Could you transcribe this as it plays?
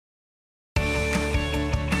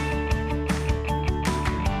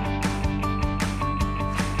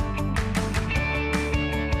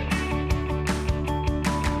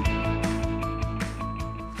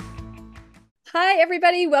Hi,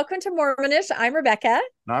 everybody. Welcome to Mormonish. I'm Rebecca,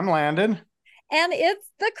 I'm Landon. and it's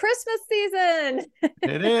the Christmas season.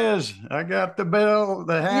 It is. I got the bill,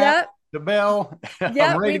 the hat, Yep, the bell. I'm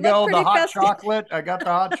yep. ready We to look go. The pretty hot festive. chocolate. I got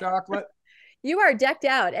the hot chocolate. You are decked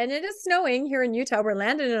out, and it is snowing here in Utah, where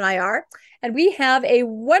Landon and I are. And we have a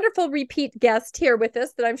wonderful repeat guest here with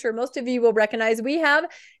us that I'm sure most of you will recognize. We have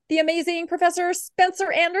the amazing Professor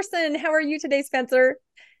Spencer Anderson. How are you today, Spencer?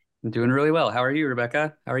 I'm doing really well. How are you,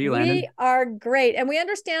 Rebecca? How are you, We Landon? are great. And we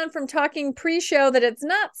understand from talking pre show that it's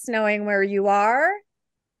not snowing where you are.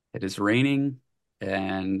 It is raining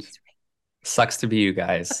and sucks to be you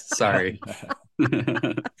guys. Sorry.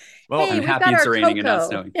 Well, Hey, I'm we've happy got it's our raining and not cocoa.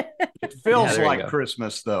 snowing. it Yeah, feels there you like go.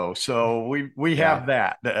 Christmas though, so we Yeah. have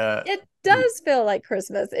that. It does feel like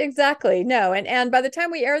Christmas. Exactly. No. And by the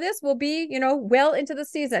time we air this, we'll be, well into the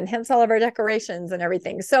season, hence all of our decorations and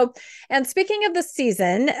everything. So, and speaking of the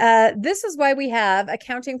season, this is why we have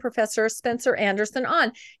accounting professor Spencer Anderson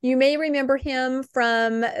on. You may remember him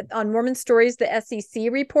from on Mormon Stories, the SEC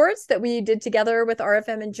reports that we did together with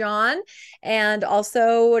RFM and John, and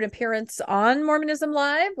also an appearance on Mormonism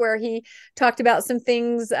Live, where he talked about some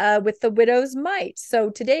things with the widow's mite.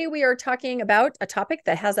 So today we are talking about a topic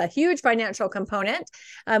that has a huge financial component.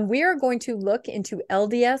 We are going to look into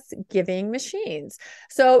LDS giving machines.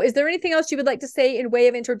 So, is there anything else you would like to say in way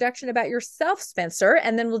of introduction about yourself, Spencer?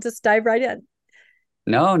 And then we'll just dive right in.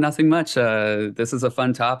 No, nothing much. This is a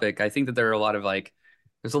fun topic. I think that there are a lot of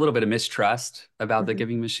there's a little bit of mistrust about the Mm-hmm.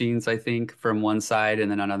 giving machines, I think, from one side.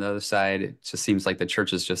 And then on the other side, it just seems like the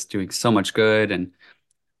church is just doing so much good. And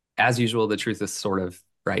as usual, the truth is sort of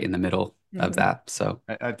right in the middle of Mm-hmm. that. So,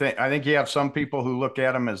 I think you have some people who look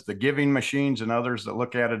at them as the giving machines and others that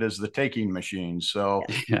look at it as the taking machines. So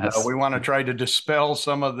yes. we want to try to dispel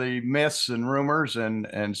some of the myths and rumors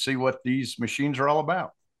and see what these machines are all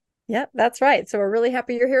about. Yep, that's right. So we're really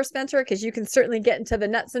happy you're here, Spencer, because you can certainly get into the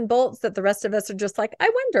nuts and bolts that the rest of us are just like, I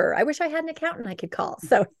wonder, I wish I had an accountant I could call.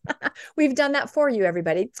 So we've done that for you,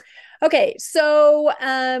 everybody. Okay, so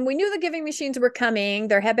we knew the giving machines were coming.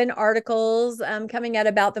 There have been articles coming out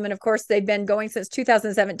about them. And of course, they've been going since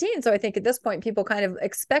 2017. So I think at this point, people kind of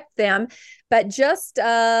expect them. But just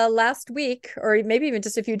last week, or maybe even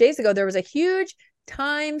just a few days ago, there was a huge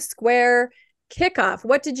Times Square kickoff.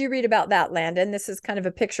 What did you read about that, Landon? This is kind of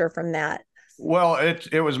a picture from that. Well,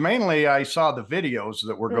 it was mainly I saw the videos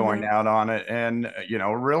that were going Mm-hmm. out on it, and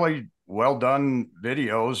really well done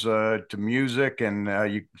videos to music, and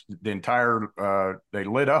the entire they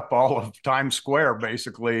lit up all of Times Square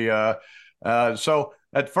basically. So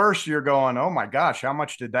at first you're going, oh my gosh, how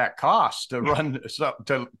much did that cost to run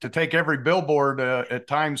to take every billboard at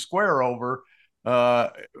Times Square over? Uh,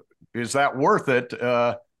 is that worth it?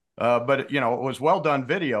 But it was well done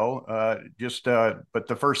video. But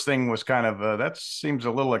the first thing was kind of that seems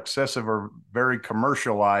a little excessive or very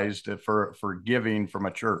commercialized for giving from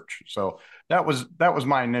a church. So that was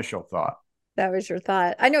my initial thought. That was your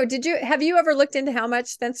thought. I know. Have you ever looked into how much,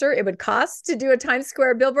 Spencer, it would cost to do a Times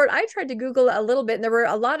Square billboard? I tried to Google a little bit, and there were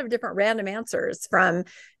a lot of different random answers from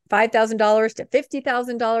 $5,000 to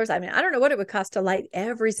 $50,000. I mean, I don't know what it would cost to light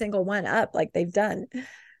every single one up like they've done.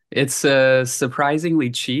 It's surprisingly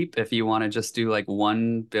cheap if you want to just do like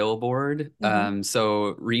one billboard. Mm-hmm.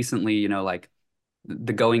 So recently,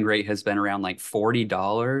 the going rate has been around like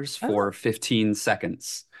 $40 Oh, for 15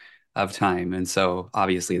 seconds of time. And so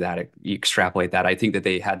obviously that you extrapolate that. I think that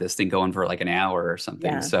they had this thing going for like an hour or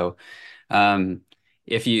something. yeah. So um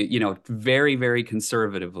if very, very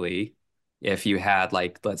conservatively, if you had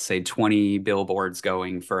like let's say 20 billboards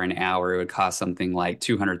going for an hour, it would cost something like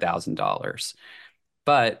 $200,000.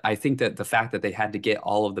 But I think that the fact that they had to get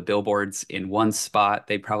all of the billboards in one spot,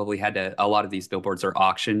 they probably had to, a lot of these billboards are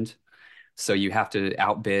auctioned. So you have to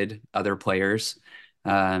outbid other players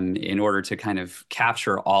in order to kind of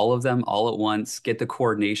capture all of them all at once, get the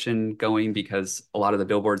coordination going because a lot of the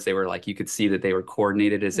billboards, they were like, you could see that they were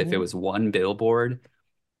coordinated as if it Mm-hmm. was one billboard.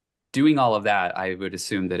 Doing all of that, I would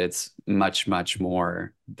assume that it's much, much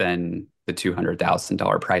more than the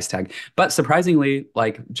 $200,000 price tag. But surprisingly,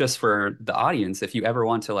 like just for the audience, if you ever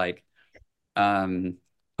want to um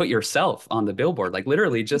put yourself on the billboard, like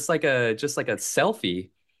literally just like a selfie,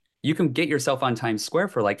 you can get yourself on Times Square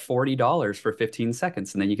for like $40 for 15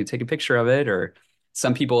 seconds, and then you can take a picture of it. Or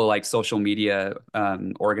some people like social media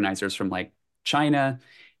organizers from like China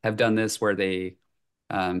have done this where they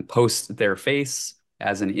post their face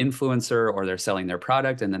as an influencer or they're selling their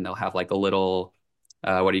product, and then they'll have like a little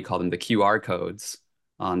what do you call them, the QR codes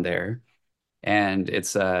on there, and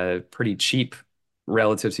it's pretty cheap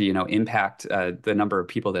relative to impact the number of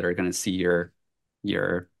people that are going to see your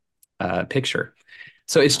picture.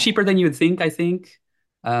 So it's cheaper than you would think, I think.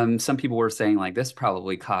 Some people were saying like this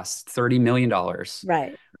probably costs $30 million,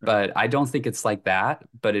 Right. but I don't think it's like that,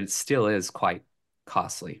 but it still is quite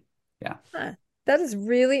costly. Yeah. Huh. That is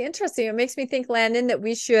really interesting. It makes me think, Landon, that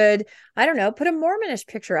we should, I don't know, put a Mormonish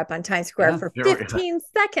picture up on Times Square Yeah. for 15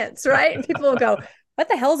 seconds, right? And people will go, what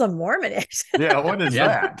the hell's a Mormonish? Yeah, what is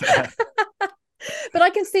that? But I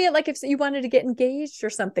can see it like if you wanted to get engaged or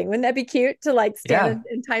something. Wouldn't that be cute to like stand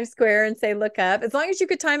in Times Square and say, look up, as long as you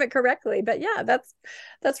could time it correctly. But yeah,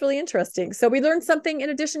 that's really interesting. So we learned something in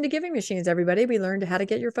addition to giving machines, everybody. We learned how to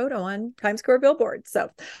get your photo on Times Square billboards. So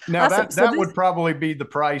now awesome. that would probably be the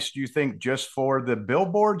price, do you think, just for the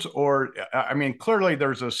billboards? Or, I mean, clearly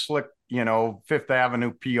there's a slick, Fifth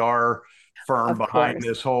Avenue PR firm behind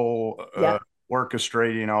this whole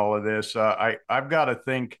orchestrating all of this. I've got to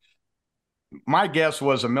think, my guess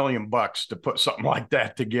was $1 million to put something like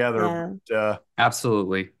that together. Yeah. But,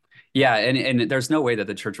 absolutely. Yeah. And there's no way that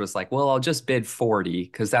the church was like, well, I'll just bid 40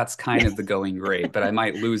 because that's kind of the going rate, but I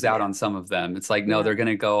might lose out on some of them. It's like, no, they're going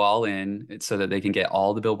to go all in so that they can get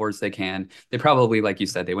all the billboards they can. They probably, like you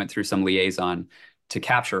said, they went through some liaison to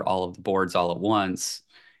capture all of the boards all at once.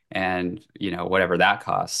 And, whatever that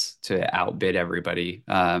costs to outbid everybody,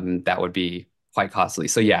 that would be quite costly.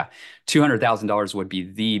 So yeah, $200,000 would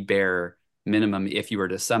be the bare minimum if you were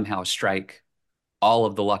to somehow strike all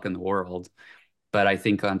of the luck in the world. But I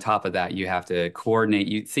think on top of that, you have to coordinate.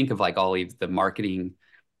 You think of like all of the marketing,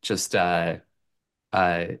 just the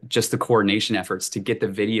coordination efforts to get the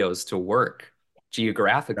videos to work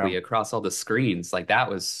geographically across all the screens. Like that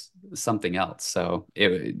was something else. So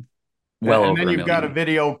it well and over then $1 you've got a million.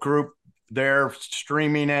 video group there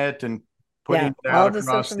streaming it and putting it all out the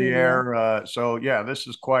across social the media. air. So yeah, this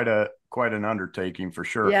is quite an undertaking for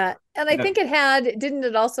sure. Yeah. And I think didn't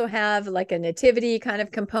it also have like a nativity kind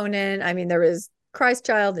of component? I mean, there was Christ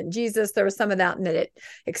child and Jesus. There was some of that, and then it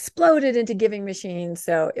exploded into giving machines.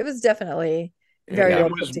 So it was definitely very well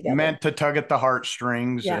put together. Meant to tug at the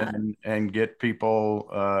heartstrings Yeah. and get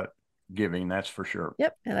people giving, that's for sure.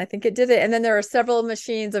 Yep. And I think it did it. And then there are several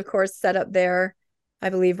machines, of course, set up there, I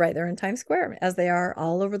believe, right there in Times Square, as they are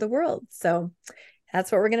all over the world. So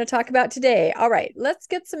that's what we're going to talk about today. All right, let's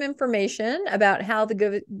get some information about how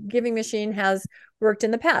the giving machine has worked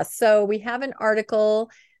in the past. So we have an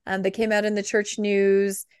article that came out in the Church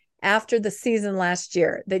News after the season last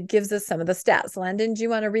year that gives us some of the stats. Landon, do you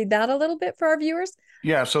want to read that a little bit for our viewers?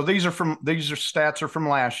 Yeah, so these stats are from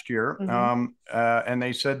last year. And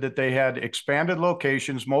they said that they had expanded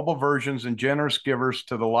locations, mobile versions, and generous givers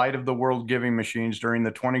to the Light of the World giving machines during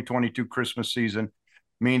the 2022 Christmas season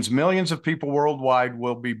means millions of people worldwide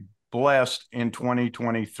will be blessed in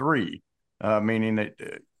 2023, meaning that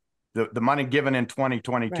the money given in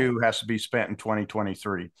 2022 has to be spent in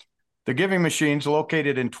 2023. The giving machines,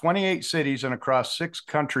 located in 28 cities and across 6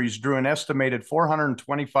 countries, drew an estimated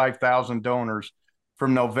 425,000 donors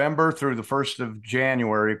from November through the 1st of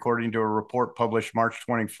January, according to a report published March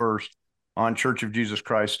 21st on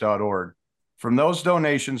churchofjesuschrist.org. From those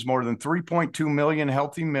donations, more than 3.2 million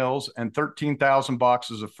healthy meals and 13,000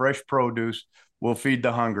 boxes of fresh produce will feed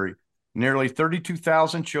the hungry. Nearly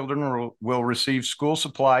 32,000 children will receive school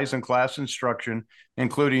supplies and class instruction,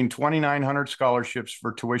 including 2,900 scholarships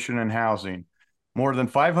for tuition and housing. More than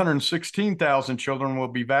 516,000 children will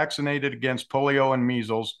be vaccinated against polio and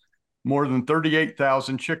measles. More than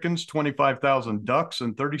 38,000 chickens, 25,000 ducks,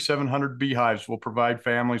 and 3,700 beehives will provide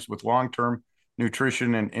families with long-term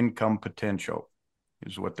nutrition and income potential,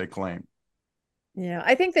 is what they claim. Yeah,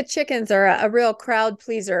 I think the chickens are a real crowd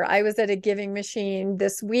pleaser. I was at a giving machine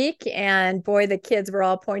this week, and boy, the kids were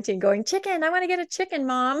all pointing, going, "Chicken, I want to get a chicken,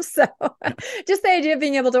 Mom." So just the idea of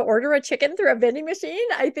being able to order a chicken through a vending machine,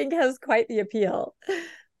 I think has quite the appeal.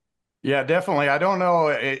 Yeah, definitely. I don't know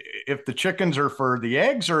if the chickens are for the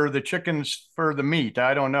eggs or the chickens for the meat.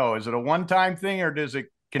 I don't know. Is it a one-time thing or does it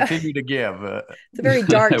continue to give? It's a very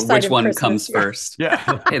dark side Which of one Christmas. comes first?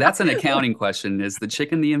 Yeah. Hey, that's an accounting question. Is the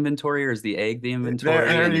chicken the inventory or is the egg the inventory?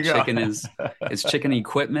 There and you the go. chicken is chicken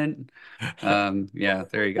equipment. Yeah,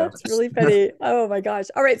 there you go. That's really funny. Oh my gosh.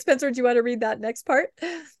 All right, Spencer, do you want to read that next part?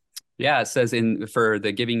 Yeah, it says for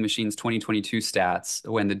the Giving Machines 2022 stats,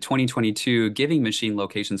 when the 2022 Giving Machine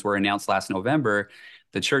locations were announced last November,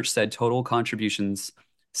 the church said total contributions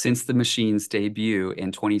since the machine's debut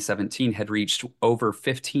in 2017 had reached over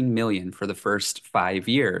 15 million for the first 5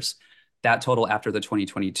 years. That total after the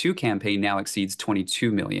 2022 campaign now exceeds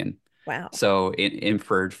 22 million. Wow. So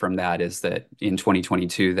inferred from that is that in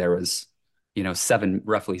 2022 there was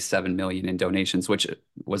roughly 7 million in donations, which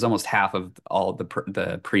was almost half of all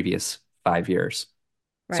the previous 5 years.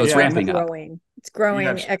 Right. So it's ramping up. It's growing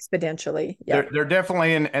Yes, exponentially. they're Yep. they're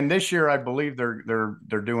definitely in, and this year I believe they're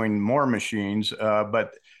doing more machines.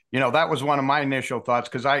 But that was one of my initial thoughts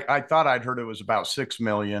because I thought I'd heard it was about 6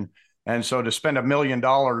 million, and so to spend $1 million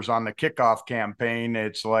on the kickoff campaign,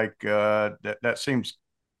 it's like that seems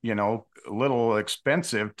a little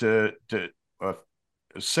expensive to a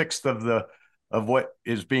sixth of what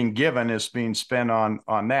is being given is being spent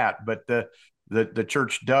on that. But the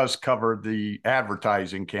church does cover the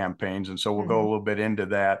advertising campaigns, and so we'll go a little bit into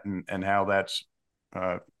that and how that's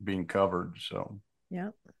being covered. So yeah,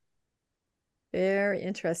 very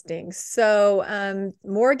interesting. So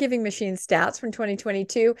more Giving Machine stats from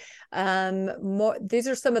 2022. These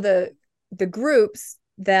are some of the groups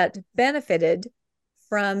that benefited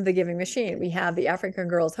from the Giving Machine. We have the African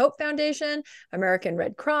Girls Hope Foundation, American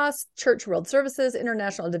Red Cross, Church World Services,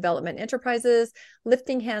 International Development Enterprises,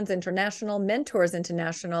 Lifting Hands International, Mentors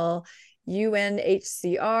International,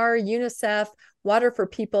 UNHCR, UNICEF, Water for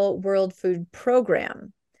People, World Food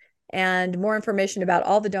Program. And more information about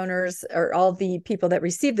all the donors or all the people that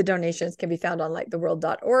receive the donations can be found on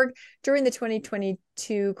liketheworld.org during the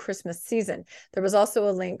 2022 Christmas season. There was also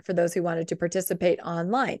a link for those who wanted to participate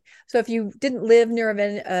online. So if you didn't live near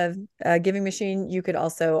a Giving Machine, you could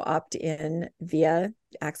also opt in via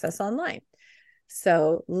Access Online.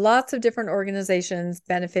 So lots of different organizations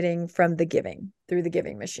benefiting from the giving through the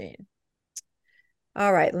Giving Machine.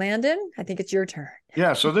 All right, Landon, I think it's your turn.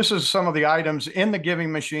 Yeah, so this is some of the items in the Giving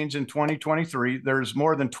Machines in 2023. There's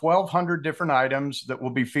more than 1,200 different items that will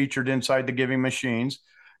be featured inside the Giving Machines,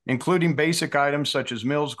 including basic items such as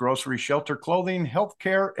meals, groceries, shelter, clothing,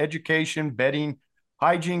 healthcare, education, bedding,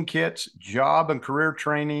 hygiene kits, job and career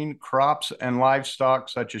training, crops and livestock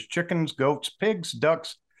such as chickens, goats, pigs,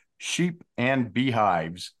 ducks, sheep, and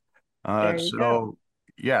beehives. There you go.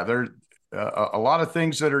 Yeah, there's a lot of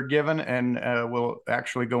things that are given, and we'll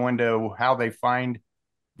actually go into how they find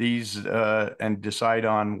these and decide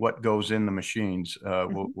on what goes in the machines.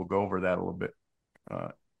 We'll go over that a little bit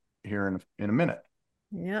here in a minute.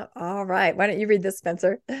 Yeah. All right. Why don't you read this,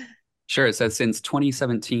 Spencer? Sure. It says since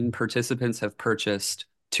 2017, participants have purchased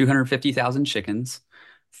 250,000 chickens,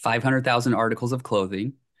 500,000 articles of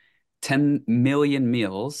clothing, 10 million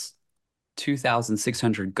meals,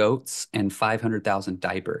 2,600 goats, and 500,000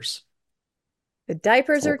 diapers. The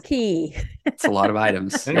diapers are key. It's a lot of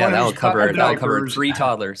items. Anyone Yeah, who's caught the that'll cover diapers. 3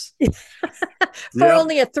 toddlers. For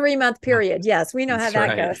only a 3-month period. Yes, we know That's how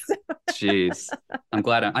that right. goes. Jeez. I'm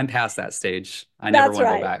glad I'm past that stage. I never want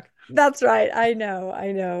to go back. That's right. I know.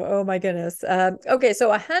 Oh my goodness. Okay,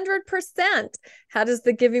 so 100%. How does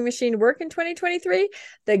the Giving Machine work in 2023?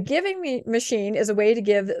 The Giving Machine is a way to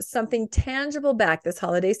give something tangible back this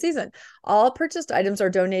holiday season. All purchased items are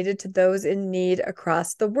donated to those in need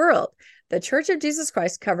across the world. The Church of Jesus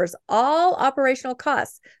Christ covers all operational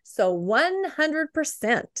costs. So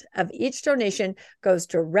 100% of each donation goes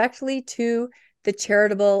directly to the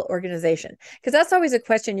charitable organization. Because that's always a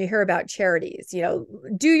question you hear about charities.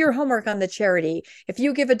 Do your homework on the charity. If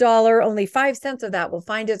you give $1, only 5 cents of that will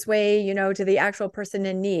find its way, to the actual person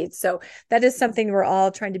in need. So that is something we're all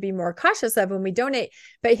trying to be more cautious of when we donate.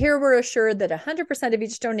 But here we're assured that 100% of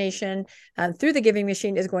each donation through the Giving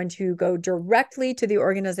Machine is going to go directly to the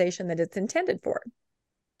organization that it's intended for.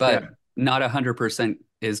 But not 100%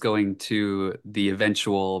 is going to the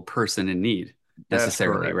eventual person in need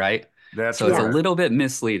necessarily, right? It's a little bit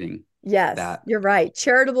misleading. Yes, you're right.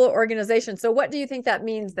 Charitable organization. So what do you think that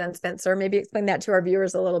means then, Spencer? Maybe explain that to our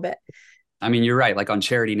viewers a little bit. I mean, you're right. Like on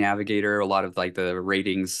Charity Navigator, a lot of like the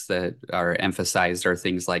ratings that are emphasized are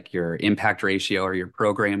things like your impact ratio or your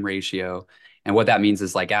program ratio. And what that means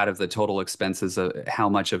is like out of the total expenses, how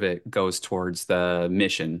much of it goes towards the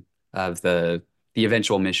mission of the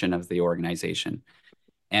eventual mission of the organization.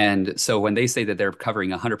 And so when they say that they're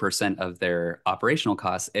covering 100% of their operational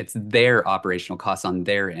costs, it's their operational costs on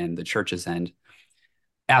their end, the church's end.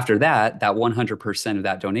 After that 100% of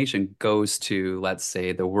that donation goes to, let's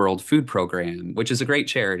say, the World Food Program, which is a great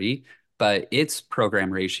charity, but its program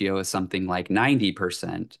ratio is something like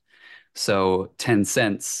 90%. So 10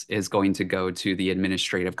 cents is going to go to the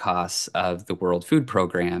administrative costs of the World Food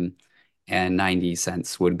Program, and 90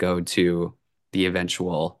 cents would go to the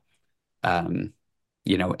eventual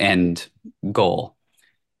end goal.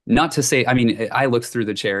 Not to say, I mean, I looked through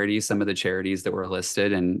the charities, some of the charities that were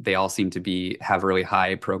listed, and they all seem to have really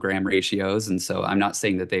high program ratios. And so I'm not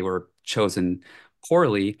saying that they were chosen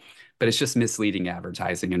poorly, but it's just misleading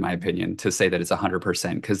advertising, in my opinion, to say that it's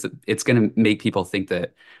 100%, because it's going to make people think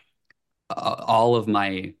that all of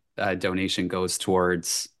my donation goes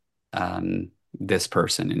towards this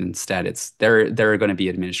person. And instead, there are going to be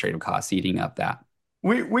administrative costs eating up that.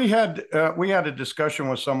 We had a discussion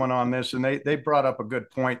with someone on this, and they brought up a good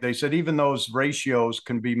point. They said even those ratios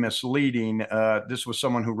can be misleading. This was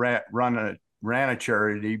someone who ran a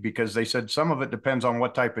charity, because they said some of it depends on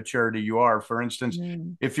what type of charity you are. For instance,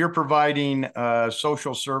 if you're providing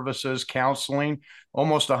social services, counseling,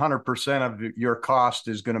 almost 100% of your cost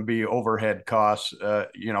is going to be overhead costs.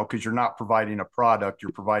 Because you're not providing a product,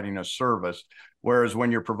 you're providing a service. Whereas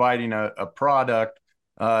when you're providing a product,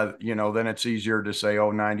 then it's easier to say,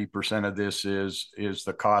 oh, 90% of this is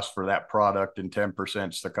the cost for that product, and 10%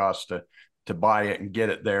 is the cost to buy it and get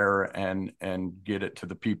it there and get it to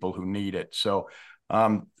the people who need it. So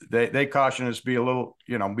they caution us be a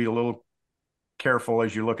little careful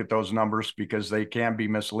as you look at those numbers, because they can be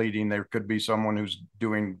misleading. There could be someone who's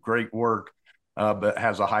doing great work, but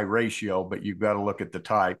has a high ratio, but you've got to look at the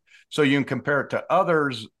type. So you can compare it to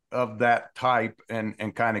others of that type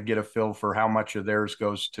and kind of get a feel for how much of theirs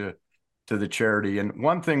goes to the charity. And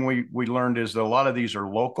one thing we learned is that a lot of these are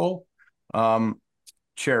local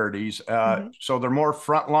charities. So they're more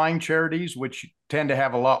frontline charities, which tend to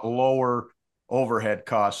have a lot lower overhead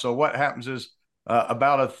costs. So what happens is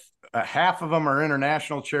about a half of them are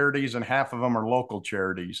international charities and half of them are local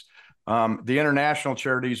charities. The international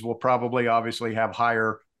charities will probably obviously have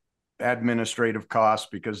higher administrative costs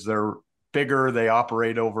because they're bigger, they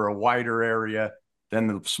operate over a wider area than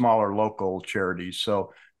the smaller local charities.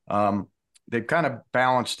 So they've kind of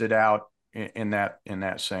balanced it out in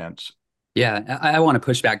that sense. Yeah, I want to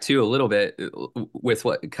push back too a little bit with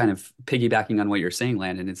what kind of piggybacking on what you're saying,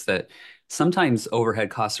 Landon. It's that sometimes overhead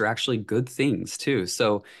costs are actually good things too.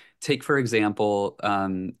 So take, for example,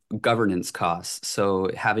 governance costs. So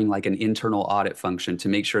having like an internal audit function to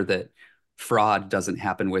make sure that fraud doesn't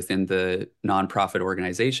happen within the nonprofit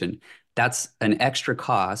organization. That's an extra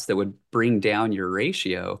cost that would bring down your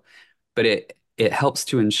ratio, but it helps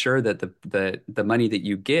to ensure that the money that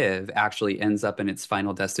you give actually ends up in its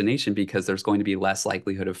final destination, because there's going to be less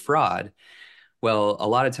likelihood of fraud. Well, a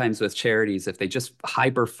lot of times with charities, if they just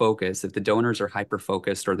hyper focus, if the donors are hyper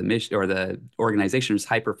focused, or the mission or the organization is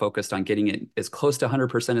hyper focused on getting it as close to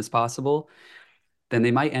 100% as possible, then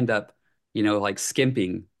they might end up, like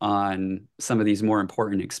skimping on some of these more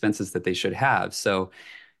important expenses that they should have. So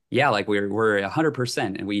yeah, like we're 100%,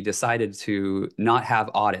 and we decided to not have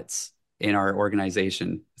audits in our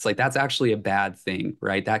organization. It's like, that's actually a bad thing,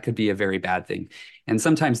 right? That could be a very bad thing. And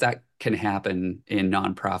sometimes that can happen in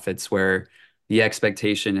nonprofits, where the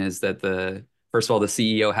expectation is that first of all, the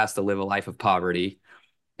CEO has to live a life of poverty.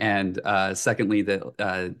 And secondly,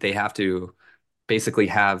 that they have to basically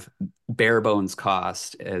have bare bones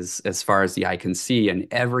cost as far as the eye can see, and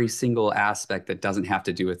every single aspect that doesn't have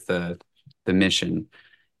to do with the mission.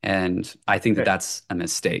 And I think that that's a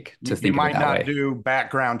mistake to think of it that way. You might not do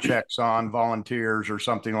background checks on volunteers or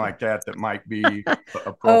something like that might be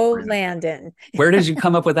appropriate. Oh, Landon. Where did you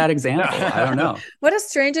come up with that example? I don't know. What a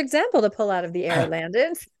strange example to pull out of the air,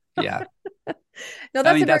 Landon. Yeah. No,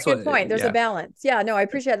 that's a very good point. There's a balance. Yeah, no, I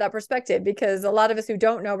appreciate that perspective, because a lot of us who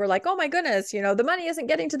don't know, we're like, oh my goodness, the money isn't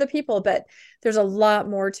getting to the people, but there's a lot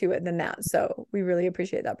more to it than that. So we really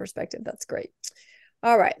appreciate that perspective. That's great.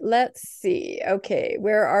 All right, let's see. Okay,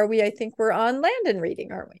 where are we? I think we're on Landon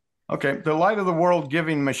reading, aren't we? Okay, the Light of the World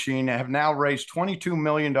Giving Machine have now raised $22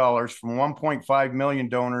 million from 1.5 million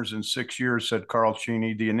donors in 6 years, said Carl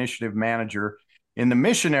Cheney, the initiative manager in the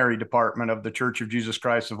missionary department of the Church of Jesus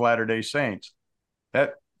Christ of Latter-day Saints.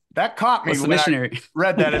 That caught me when I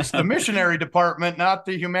read that. It's the missionary department, not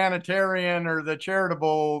the humanitarian or the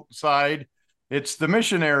charitable side. It's the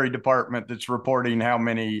missionary department that's reporting how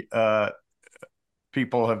many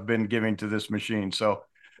people have been giving to this machine. So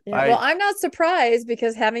yeah, well, I'm not surprised,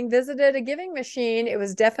 because having visited a giving machine, it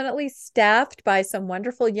was definitely staffed by some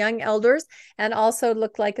wonderful young elders, and also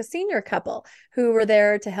looked like a senior couple who were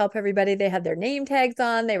there to help everybody. They had their name tags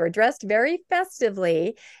on. They were dressed very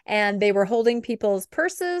festively, and they were holding people's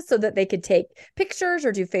purses so that they could take pictures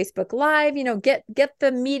or do Facebook Live, get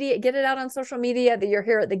the media, get it out on social media that you're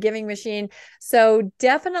here at the giving machine. So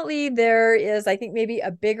definitely there is, I think, maybe a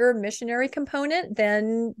bigger missionary component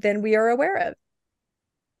than we are aware of.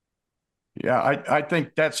 Yeah, I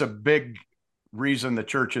think that's a big reason the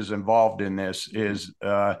church is involved in this is,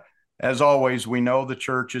 as always, we know the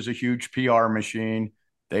church is a huge PR machine.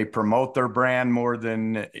 They promote their brand more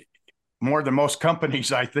than most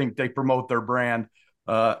companies. I think they promote their brand.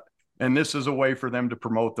 And this is a way for them to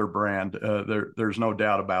promote their brand. There's no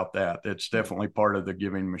doubt about that. It's definitely part of the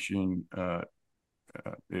giving machine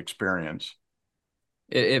experience.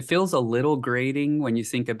 It feels a little grating when you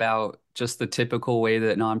think about just the typical way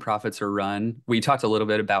that nonprofits are run. We talked a little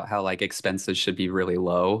bit about how like expenses should be really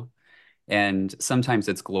low, and sometimes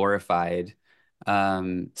it's glorified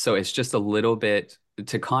So it's just a little bit,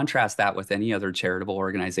 to contrast that with any other charitable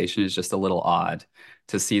organization is just a little odd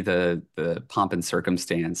to see the pomp and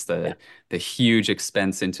circumstance, Yeah. the huge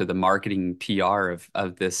expense into the marketing PR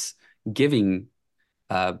of this giving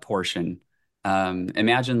portion.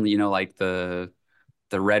 Imagine, like the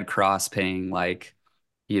Red Cross paying like,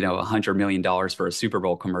 $100 million for a Super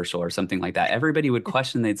Bowl commercial or something like that. Everybody would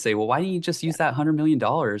question, they'd say, well, why didn't you just use that $100 million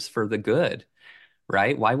for the good?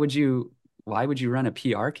 Right? Why would you run a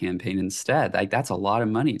PR campaign instead? Like that's a lot of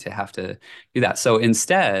money to have to do that. So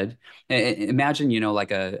instead, imagine,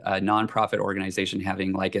 like a nonprofit organization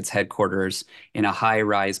having like its headquarters in a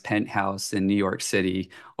high-rise penthouse in New York City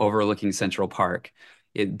overlooking Central Park.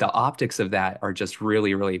 The optics of that are just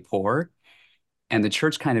really, really poor. And the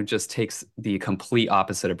church kind of just takes the complete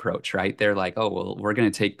opposite approach, right? They're like, oh, well, we're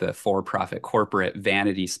going to take the for-profit corporate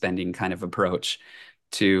vanity spending kind of approach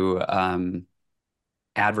to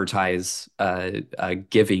advertise a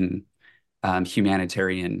giving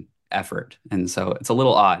humanitarian effort. And so it's a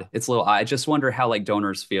little odd. It's a little odd. I just wonder how like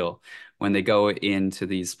donors feel when they go into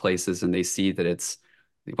these places and they see that it's,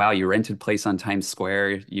 wow, you rented place on Times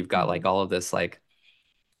Square. You've got like all of this like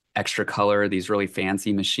extra color, these really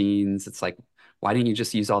fancy machines. It's like, why didn't you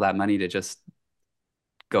just use all that money to just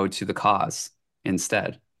go to the cause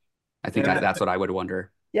instead? I think And that's what I would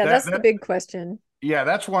wonder. Yeah, that, that's the that big question. yeah,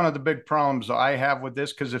 that's one of the big problems I have with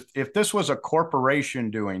this, because if this was a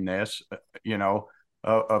corporation doing this,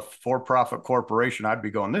 a for-profit corporation, I'd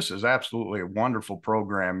be going, this is absolutely a wonderful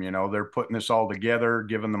program. They're putting this all together,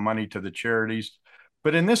 giving the money to the charities.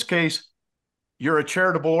 But in this case, you're a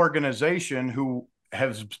charitable organization who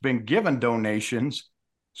has been given donations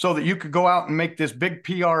so that you could go out and make this big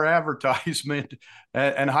PR advertisement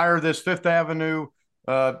and hire this Fifth Avenue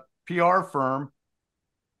PR firm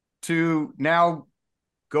to now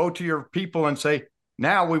go to your people and say,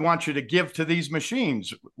 now we want you to give to these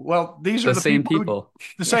machines. Well, these are The same the people.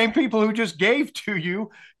 same people who just gave to you.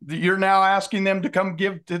 You're now asking them to come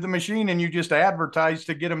give to the machine, and you just advertise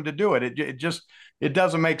to get them to do it. It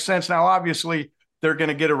doesn't make sense. Now, obviously, they're going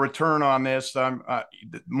to get a return on this.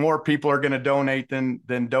 More people are going to donate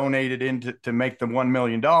than donate it in to make the $1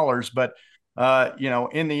 million. But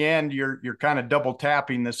in the end, you're kind of double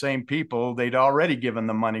tapping the same people. They'd already given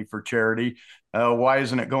the money for charity. Why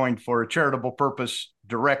isn't it going for a charitable purpose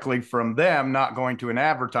directly from them, not going to an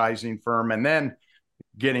advertising firm and then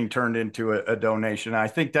getting turned into a donation? I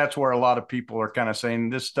think that's where a lot of people are kind of saying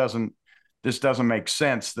this doesn't make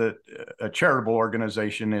sense, that a charitable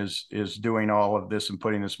organization is doing all of this and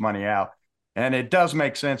putting this money out. And it does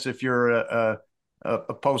make sense if you're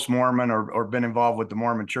a post-Mormon or been involved with the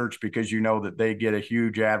Mormon church, because you know that they get a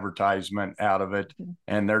huge advertisement out of it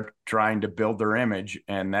and they're trying to build their image,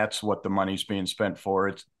 and that's what the money's being spent for.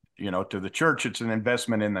 It's, to the church, it's an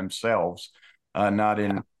investment in themselves, not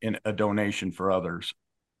in a donation for others.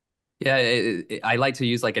 Yeah, I like to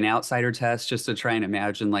use like an outsider test just to try and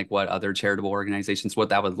imagine like what other charitable organizations, what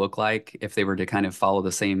that would look like if they were to kind of follow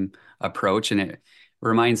the same approach. And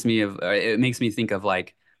it makes me think of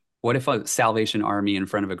like, what if a Salvation Army in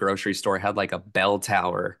front of a grocery store had like a bell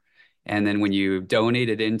tower, and then when you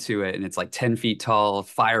donated into it and it's like 10 feet tall,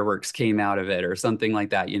 fireworks came out of it or something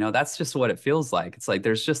like that. That's just what it feels like. It's like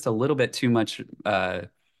there's just a little bit too much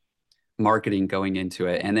marketing going into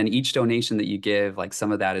it. And then each donation that you give, like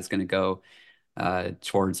some of that is going to go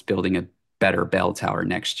towards building a better bell tower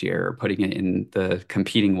next year, or putting it in the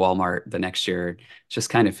competing Walmart the next year. It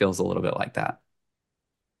just kind of feels a little bit like that.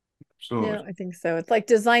 Absolutely. Yeah, I think so. It's like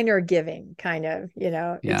designer giving, kind of, it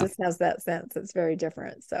Yeah. just has that sense. It's very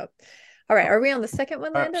different. So, all right. Are we on the second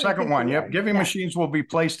one, Landon? Second one. Yep. Giving Yeah. machines will be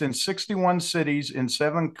placed in 61 cities in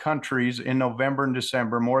 7 countries in November and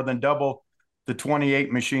December, more than double the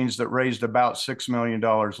 28 machines that raised about $6 million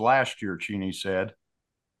last year, Cheney said.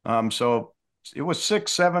 So it was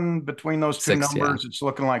 6, 7 between those two 6, numbers. yeah. It's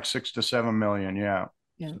looking like 6 to 7 million. Yeah.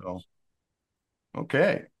 So,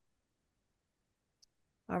 okay.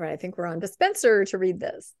 All right. I think we're on to Spencer to read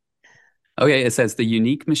this. Okay, it says the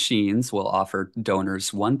unique machines will offer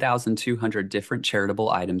donors 1,200 different charitable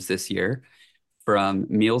items this year, from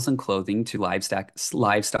meals and clothing to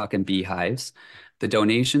livestock and beehives. The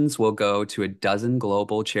donations will go to a dozen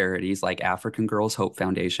global charities like African Girls Hope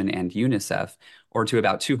Foundation and UNICEF, or to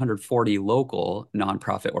about 240 local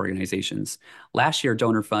nonprofit organizations. Last year,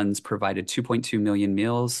 donor funds provided 2.2 million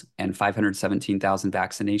meals and 517,000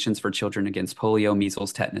 vaccinations for children against polio,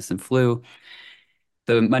 measles, tetanus, and flu.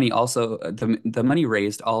 The money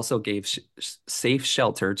raised also gave safe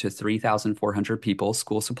shelter to 3,400 people,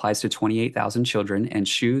 school supplies to 28,000 children, and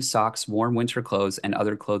shoes, socks, warm winter clothes, and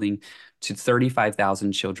other clothing to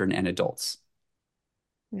 35,000 children and adults.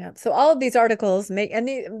 Yeah. So all of these articles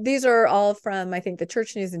these are all from, I think, the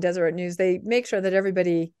Church News and Deseret News. They make sure that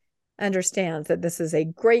everybody understands that this is a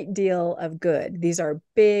great deal of good. These are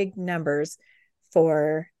big numbers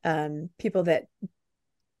for people that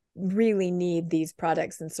really need these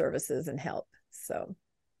products and services and help. So,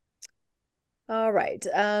 all right.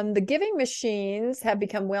 The giving machines have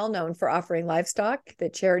become well known for offering livestock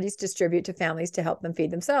that charities distribute to families to help them feed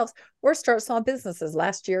themselves or start small businesses.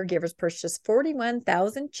 Last year, givers purchased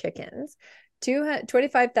 41,000 chickens,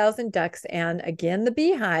 25,000 ducks, and again, the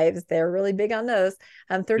beehives. They're really big on those.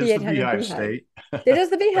 3,800 beehives. State. It is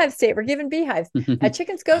the beehive state. We're giving beehives.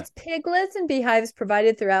 Chickens, goats, piglets, and beehives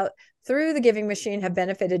provided through the giving machine have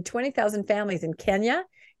benefited 20,000 families in Kenya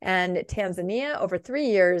and Tanzania over 3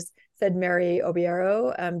 years, said Mary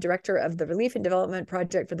Obiero, director of the Relief and Development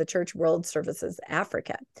Project for the Church World Services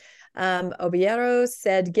Africa. Obiero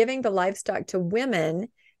said giving the livestock to women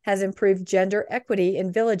has improved gender equity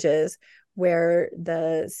in villages where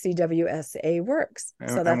the CWSA works.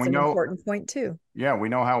 So that's an important point too. Yeah, we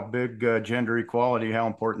know how big gender equality, how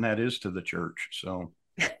important that is to the church. So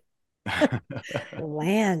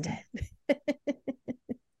land.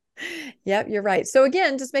 Yep, you're right. So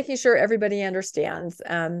again, just making sure everybody understands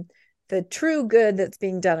the true good that's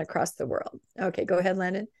being done across the world. Okay, go ahead,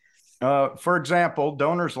 Landon. For example,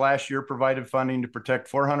 donors last year provided funding to protect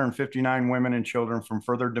 459 women and children from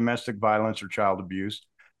further domestic violence or child abuse.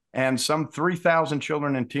 And some 3,000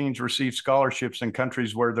 children and teens received scholarships in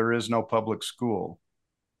countries where there is no public school.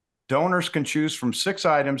 Donors can choose from 6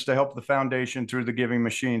 items to help the foundation through the giving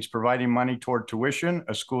machines, providing money toward tuition,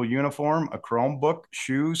 a school uniform, a Chromebook,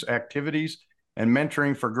 shoes, activities, and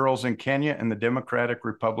mentoring for girls in Kenya and the Democratic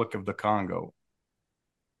Republic of the Congo.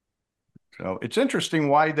 So it's interesting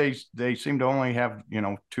why they seem to only have,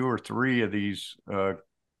 2 or 3 of these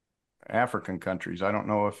African countries. I don't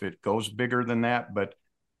know if it goes bigger than that, but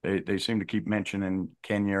they seem to keep mentioning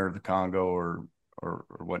Kenya or the Congo or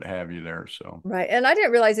what have you there. So right. And I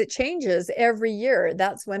didn't realize it changes every year.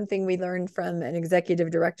 That's one thing we learned from an executive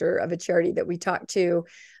director of a charity that we talked to,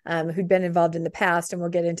 who'd been involved in the past. And we'll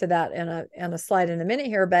get into that in a slide in a minute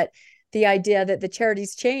here. But the idea that the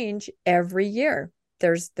charities change every year,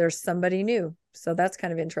 there's somebody new. So that's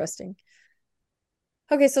kind of interesting.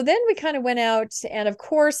 Okay, so then we kind of went out, and of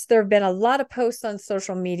course, there have been a lot of posts on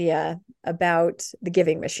social media about the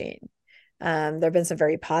giving machine. There have been some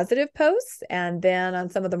very positive posts, and then on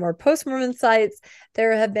some of the more post-Mormon sites,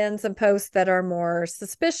 there have been some posts that are more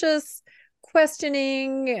suspicious,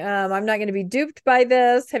 questioning. I'm not going to be duped by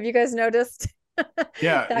this. Have you guys noticed?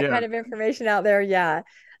 Yeah, that kind of information out there? Yeah.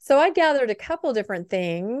 So I gathered a couple different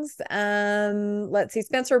things. Let's see,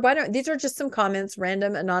 Spencer, these are just some comments,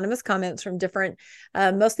 random anonymous comments from different,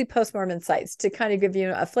 mostly post-Mormon sites to kind of give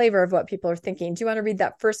you a flavor of what people are thinking. Do you want to read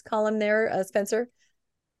that first column there, Spencer?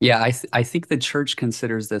 Yeah, I think the church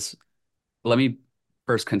considers this. Let me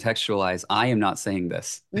first contextualize. I am not saying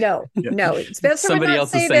this. No. Spencer Somebody would not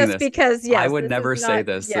else say is saying this this because yes, I would never say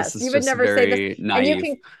this. Yes, this is you would just never very say this. naive. And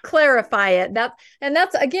you can clarify it.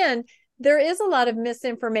 That's again, there is a lot of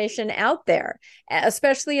misinformation out there,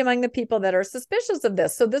 especially among the people that are suspicious of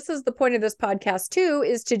this. So this is the point of this podcast too,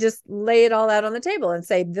 is to just lay it all out on the table and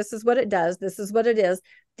say, this is what it does. This is what it is.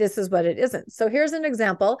 This is what it isn't. So here's an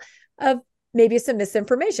example of maybe some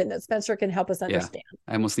misinformation that Spencer can help us understand.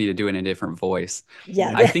 Yeah, I almost need to do it in a different voice.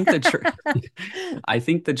 Yeah. I think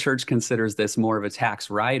the church considers this more of a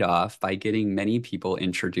tax write-off by getting many people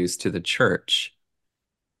introduced to the church.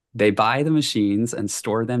 They buy the machines and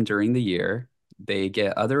store them during the year. They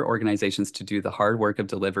get other organizations to do the hard work of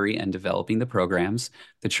delivery and developing the programs.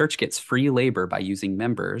 The church gets free labor by using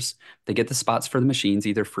members. They get the spots for the machines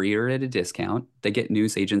either free or at a discount. They get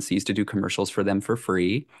news agencies to do commercials for them for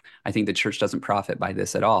free. I think the church doesn't profit by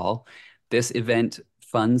this at all. This event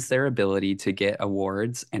funds their ability to get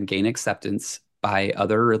awards and gain acceptance by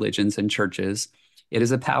other religions and churches. It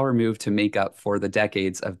is a power move to make up for the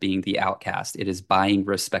decades of being the outcast. It is buying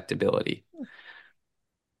respectability.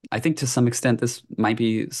 I think to some extent this might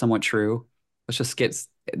be somewhat true. Let's just get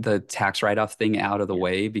the tax write-off thing out of the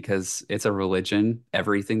way because it's a religion.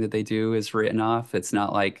 Everything that they do is written off. It's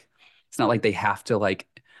not like they have to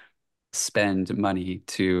spend money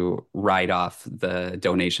to write off the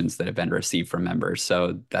donations that have been received from members.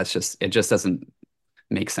 So it just doesn't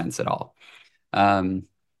make sense at all.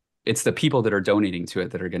 It's the people that are donating to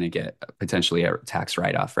it that are going to get potentially a tax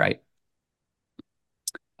write-off, right?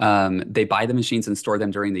 They buy the machines and store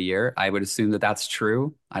them during the year. I would assume that that's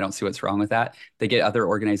true. I don't see what's wrong with that. They get other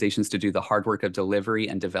organizations to do the hard work of delivery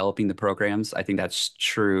and developing the programs. I think that's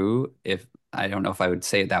true. I don't know if I would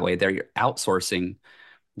say it that way. They're outsourcing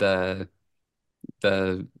the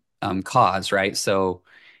cause, right? So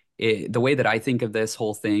the way that I think of this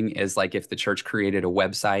whole thing is like if the church created a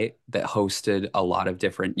website that hosted a lot of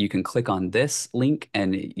different, you can click on this link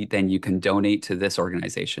and then you can donate to this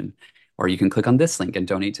organization, or you can click on this link and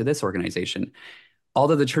donate to this organization. All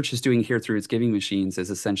that the church is doing here through its giving machines is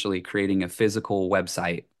essentially creating a physical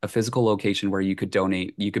website, a physical location where you could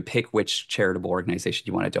donate. You could pick which charitable organization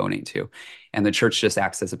you want to donate to, and the church just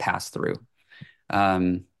acts as a pass through.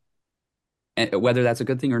 And whether that's a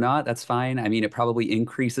good thing or not, that's fine. I mean, it probably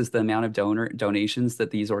increases the amount of donations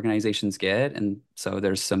that these organizations get, and so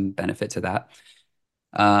there's some benefit to that.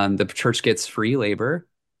 The church gets free labor.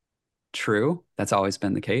 True, that's always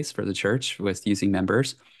been the case for the church with using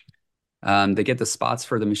members. They get the spots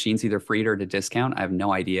for the machines either free or at a discount. I have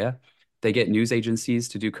no idea. They get news agencies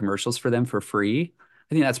to do commercials for them for free.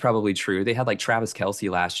 I think that's probably true. They had like Travis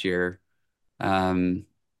Kelce last year,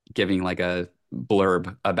 giving like a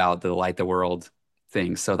blurb about the Light the World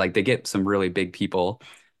thing. So like they get some really big people.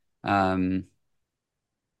 For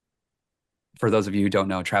those of you who don't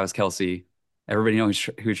know, Travis Kelce, everybody knows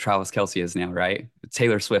who Travis Kelce is now, right?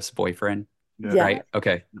 Taylor Swift's boyfriend, Yeah. right?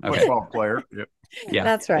 Okay. Football player. Yep. Yeah,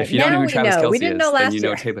 That's right. If you don't know who Travis Kelce we didn't know is, then last you know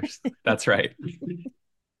year. Taylor's. That's right.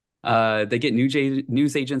 They get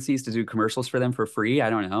news agencies to do commercials for them for free. I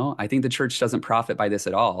don't know. I think the church doesn't profit by this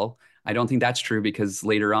at all. I don't think that's true because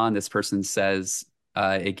later on, this person says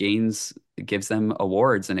it gives them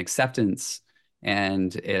awards and acceptance,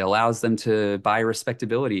 and it allows them to buy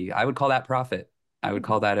respectability. I would call that profit. I would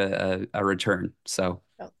call that a return. So.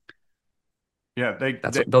 Yeah,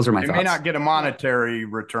 those are my thoughts. They may not get a monetary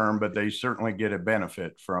return, but they certainly get a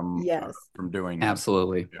benefit from doing that.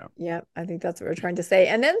 Absolutely. Yeah, I think that's what we're trying to say.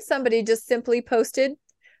 And then somebody just simply posted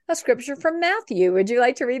a scripture from Matthew. Would you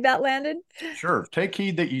like to read that, Landon? Sure. Take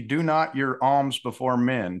heed that you do not your alms before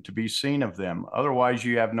men to be seen of them. Otherwise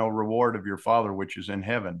you have no reward of your Father which is in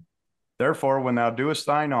heaven. Therefore, when thou doest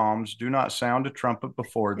thine alms, do not sound a trumpet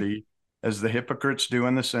before thee, as the hypocrites do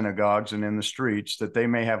in the synagogues and in the streets, that they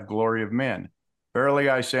may have glory of men. Verily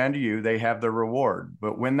I say unto you, they have their reward.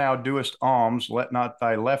 But when thou doest alms, let not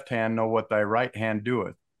thy left hand know what thy right hand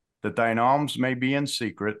doeth, that thine alms may be in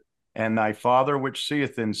secret, and thy Father which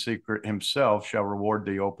seeth in secret himself shall reward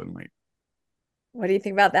thee openly. What do you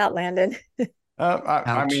think about that, Landon?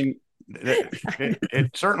 I mean,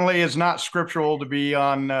 it certainly is not scriptural to be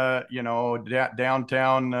on,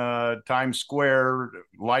 downtown Times Square,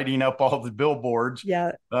 lighting up all the billboards.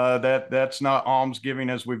 Yeah. That's not almsgiving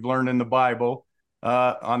as we've learned in the Bible.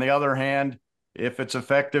 On the other hand, if it's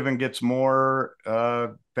effective and gets more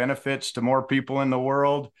benefits to more people in the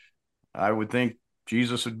world, I would think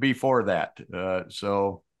Jesus would be for that.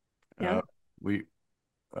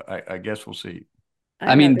 I guess we'll see.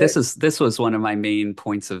 I mean, this was one of my main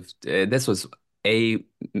points of this was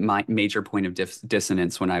my major point of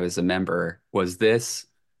dissonance when I was a member, was this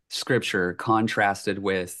scripture contrasted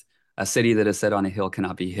with a city that is set on a hill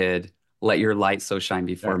cannot be hid. Let your light so shine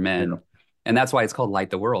before men. Yeah. And that's why it's called Light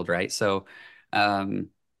the World, right? So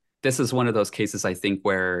this is one of those cases, I think,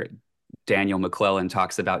 where Daniel McClellan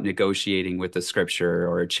talks about negotiating with the scripture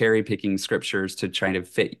or cherry picking scriptures to try to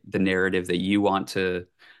fit the narrative that you want to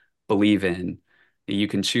believe in. You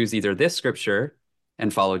can choose either this scripture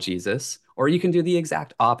and follow Jesus, or you can do the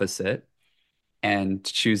exact opposite and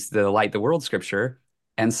choose the Light the World scripture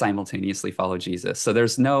and simultaneously follow Jesus. So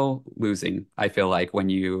there's no losing, I feel like, when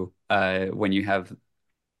you have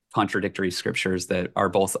contradictory scriptures that are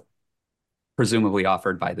both presumably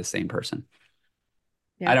offered by the same person.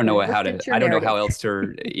 Yeah, I don't know how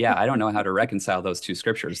to reconcile those two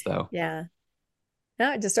scriptures, though. Yeah.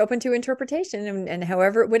 No, just open to interpretation, and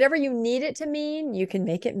however, whatever you need it to mean, you can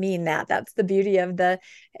make it mean that. That's the beauty of the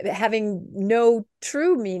having no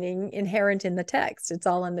true meaning inherent in the text. It's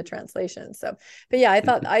all in the translation. So, but yeah,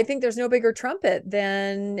 I think there's no bigger trumpet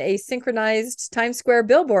than a synchronized Times Square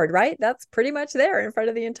billboard, right? That's pretty much there in front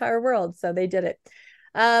of the entire world. So they did it.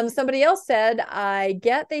 Somebody else said, I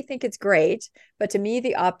get they think it's great, but to me,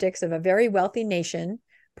 the optics of a very wealthy nation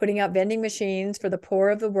putting out vending machines for the poor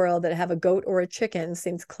of the world that have a goat or a chicken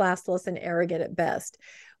seems classless and arrogant at best.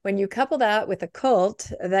 When you couple that with a cult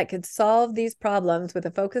that could solve these problems with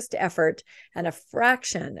a focused effort and a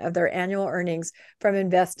fraction of their annual earnings from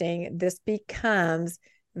investing, this becomes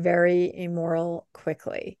very immoral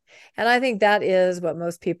quickly. And I think that is what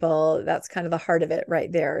most people, that's kind of the heart of it right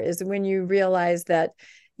there, is when you realize that,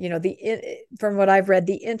 you know, from what I've read,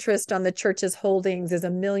 the interest on the church's holdings is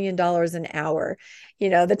 $1 million an hour. You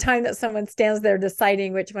know, the time that someone stands there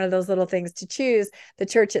deciding which one of those little things to choose, the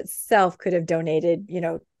church itself could have donated, you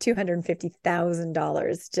know,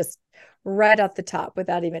 $250,000 just right off the top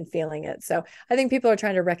without even feeling it. So I think people are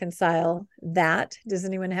trying to reconcile that. Does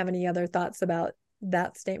anyone have any other thoughts about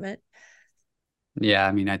that statement? Yeah,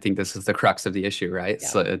 I mean, I think this is the crux of the issue, right? Yeah.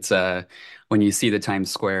 So it's when you see the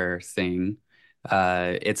Times Square thing,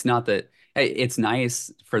 it's not that it's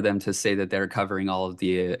nice for them to say that they're covering all of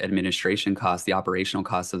the administration costs, the operational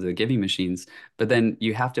costs of the giving machines, but then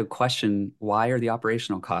you have to question, why are the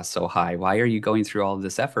operational costs so high? Why are you going through all of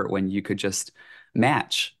this effort when you could just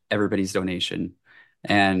match everybody's donation?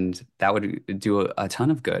 And that would do a ton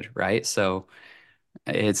of good, right? So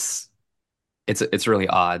it's it's really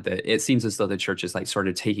odd that it seems as though the church is like sort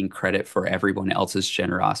of taking credit for everyone else's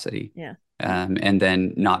generosity, Yeah. and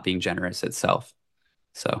then not being generous itself.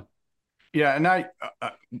 So Yeah, and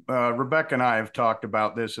Rebecca and I have talked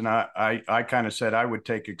about this, and I kind of said I would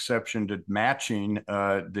take exception to matching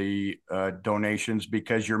the donations,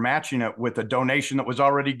 because you're matching it with a donation that was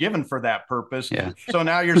already given for that purpose. yeah, So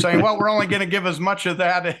now you're saying, well, we're only going to give as much of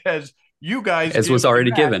that as you guys as give was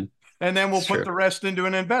already given, and then we'll it's put true. the rest into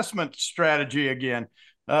an investment strategy again.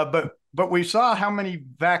 But we saw how many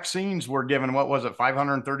vaccines were given. What was it,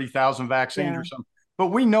 530,000 vaccines Yeah. or something? But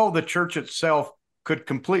we know the church itself could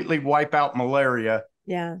completely wipe out malaria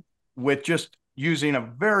Yeah. with just using a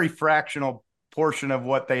very fractional portion of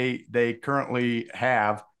what they currently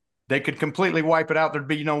have. They could completely wipe it out. There'd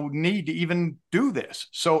be no need to even do this.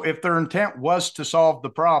 So if their intent was to solve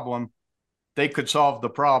the problem, they could solve the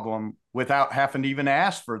problem without having to even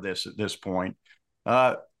ask for this at this point.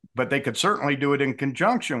 But they could certainly do it in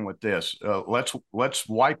conjunction with this. Let's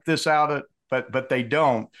wipe this out. But they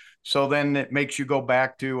don't. So then it makes you go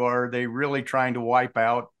back to, are they really trying to wipe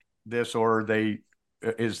out this, or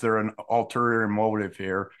is there an ulterior motive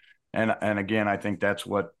here? And again, I think that's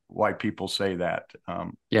why people say that.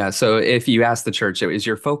 Yeah. So if you ask the church, is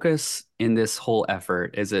your focus in this whole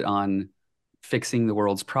effort, is it on fixing the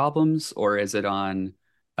world's problems, or is it on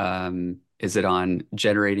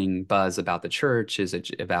generating buzz about the church? Is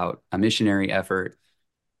it about a missionary effort?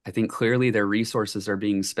 I think clearly their resources are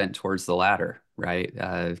being spent towards the latter, right?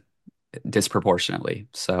 Disproportionately.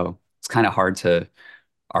 So it's kind of hard to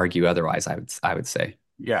argue otherwise, I would say.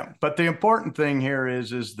 Yeah, but the important thing here is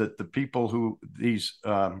that the people these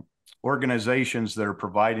organizations that are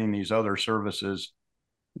providing these other services,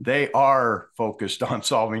 they are focused on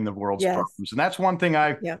solving the world's Yes. problems. And that's one thing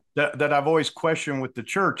that I've always questioned with the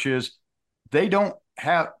church is they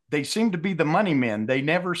seem to be the money men. They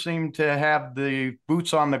never seem to have the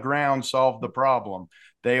boots on the ground solve the problem.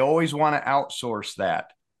 They always want to outsource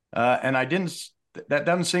that. And that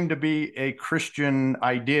doesn't seem to be a Christian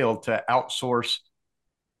ideal, to outsource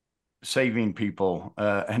saving people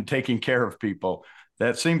and taking care of people.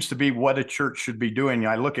 That seems to be what a church should be doing.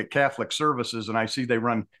 I look at Catholic services and I see they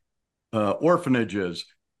run orphanages,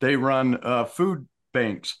 they run food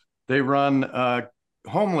banks, they run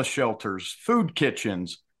homeless shelters, food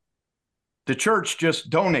kitchens. The church just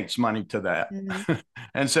donates money to that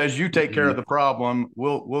and says, you take care of the problem,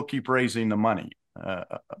 we'll keep raising the money.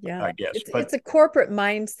 Yeah, I guess it's a corporate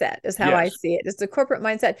mindset is how I Yes. see it. It's a corporate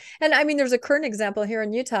mindset. And I mean, there's a current example here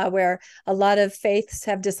in Utah where a lot of faiths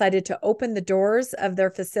have decided to open the doors of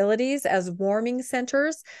their facilities as warming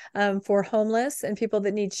centers for homeless and people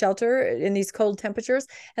that need shelter in these cold temperatures.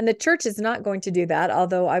 And the church is not going to do that,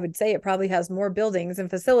 although I would say it probably has more buildings and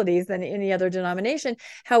facilities than any other denomination.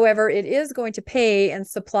 However, it is going to pay and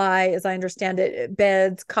supply, as I understand it,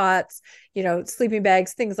 beds, cots, sleeping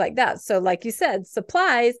bags, things like that. So like you said,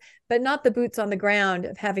 supplies, but not the boots on the ground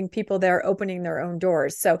of having people there opening their own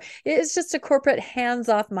doors. So it's just a corporate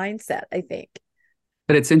hands-off mindset, I think.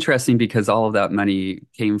 But it's interesting because all of that money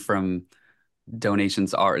came from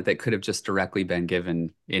donations that could have just directly been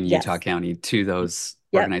given in Utah County to those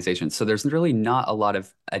organizations. So there's really not a lot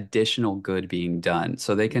of additional good being done.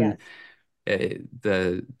 So they can,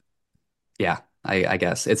 I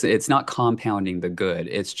guess it's not compounding the good.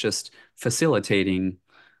 It's just facilitating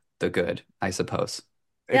the good, I suppose.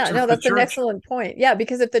 Yeah, no, that's an excellent point. Yeah,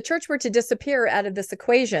 because if the church were to disappear out of this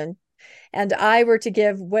equation, and I were to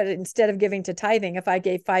give instead of giving to tithing, if I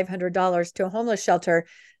gave $500 to a homeless shelter,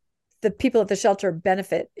 the people at the shelter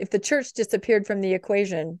benefit. If the church disappeared from the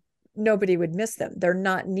equation, nobody would miss them. They're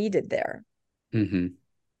not needed there. Mm-hmm.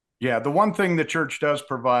 Yeah, the one thing the church does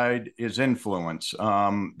provide is influence.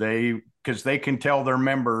 Because they can tell their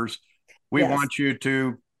members, we want you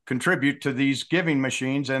to contribute to these giving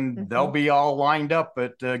machines, and they'll be all lined up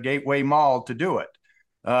at Gateway Mall to do it.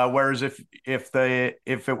 Whereas if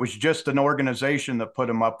it was just an organization that put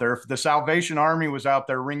them up there, if the Salvation Army was out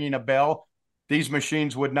there ringing a bell, these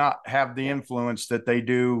machines would not have the influence that they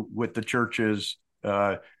do with the churches,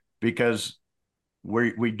 because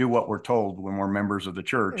we do what we're told when we're members of the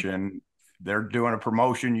church, and they're doing a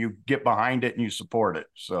promotion, you get behind it and you support it.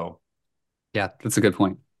 So yeah, that's a good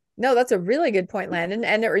point. No, that's a really good point, Landon.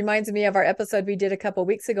 And it reminds me of our episode we did a couple of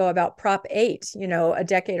weeks ago about Prop 8, a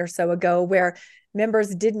decade or so ago, where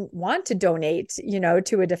members didn't want to donate,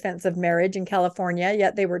 to a defense of marriage in California,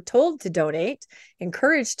 yet they were told to donate,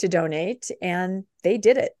 encouraged to donate, and they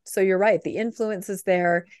did it. So you're right. The influence is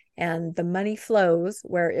there and the money flows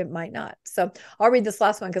where it might not. So I'll read this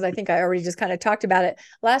last one because I think I already just kind of talked about it.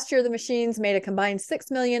 Last year, the machines made a combined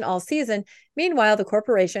 $6 million all season. Meanwhile, the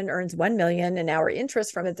corporation earns $1 million in our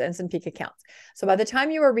interest from its Ensign Peak accounts. So by the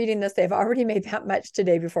time you are reading this, they've already made that much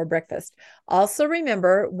today before breakfast. Also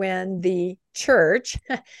remember when the church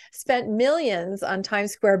spent millions on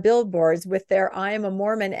Times Square billboards with their I Am a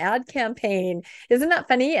Mormon ad campaign. Isn't that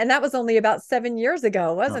funny? And that was only about 7 years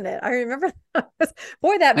ago, wasn't it? I remember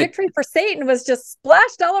boy, that victory for Satan was just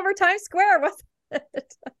splashed all over Times Square, wasn't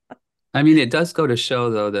it? I mean, it does go to show,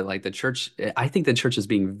 though, that like the church, I think the church is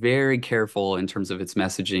being very careful in terms of its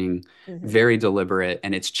messaging, very deliberate,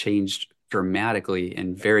 and it's changed dramatically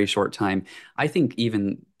in very short time. I think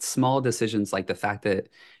even small decisions like the fact that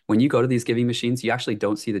when you go to these giving machines, you actually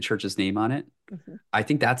don't see the church's name on it. I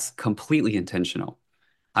think that's completely intentional.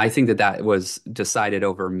 I think that that was decided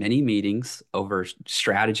over many meetings, over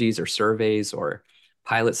strategies or surveys or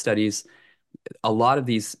pilot studies. A lot of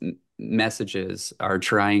these messages are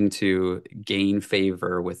trying to gain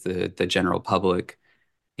favor with the general public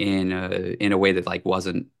in a way that like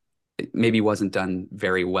maybe wasn't done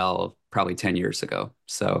very well probably 10 years ago.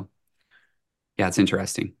 So yeah, it's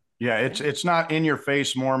interesting. Yeah, it's not in your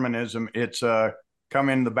face Mormonism. It's come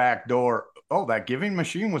in the back door. Oh, that giving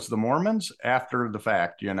machine was the Mormons after the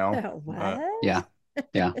fact, What? Yeah.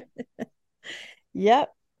 Yeah.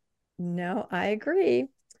 Yep. No, I agree.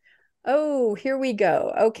 Oh, here we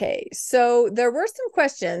go. Okay. So there were some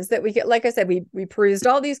questions that we get. Like I said, we perused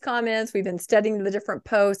all these comments. We've been studying the different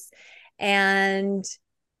posts, and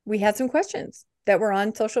we had some questions that were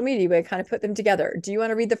on social media. We kind of put them together. Do you want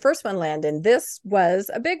to read the first one, Landon? This was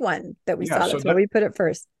a big one that we saw. That's why we put it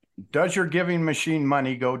first. Does your giving machine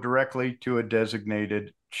money go directly to a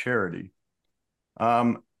designated charity?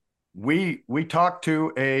 We talked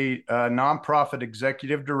to a nonprofit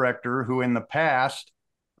executive director who in the past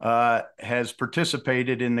has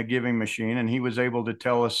participated in the giving machine, and he was able to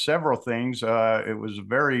tell us several things. It was a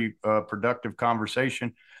very productive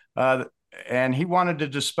conversation. And he wanted to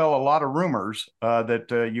dispel a lot of rumors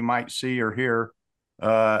that you might see or hear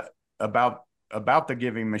about the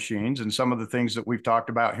giving machines and some of the things that we've talked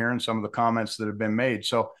about here and some of the comments that have been made.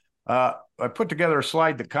 So I put together a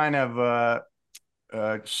slide that kind of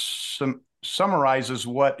summarizes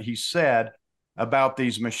what he said about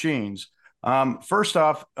these machines. First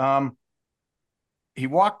off, he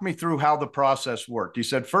walked me through how the process worked. He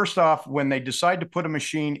said, first off, when they decide to put a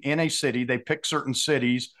machine in a city, they pick certain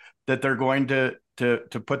cities that they're going to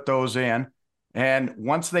put those in. And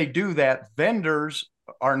once they do that, vendors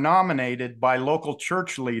are nominated by local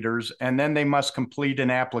church leaders, and then they must complete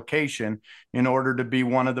an application in order to be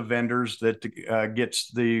one of the vendors that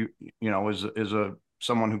gets the, is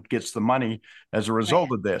someone who gets the money as a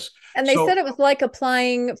result of this. And they said it was like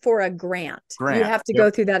applying for a grant. You have to go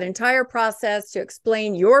through that entire process to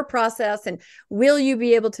explain your process and will you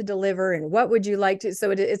be able to deliver and what would you like to.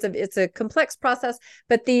 So it's a complex process,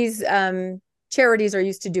 but these charities are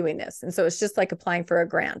used to doing this. And so it's just like applying for a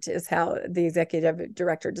grant is how the executive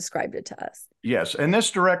director described it to us. Yes. And this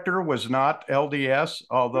director was not LDS,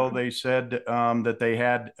 although they said that they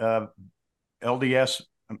had LDS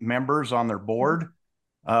members on their board.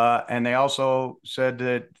 And they also said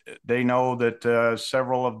that they know that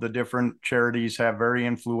several of the different charities have very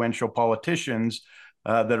influential politicians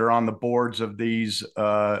that are on the boards of these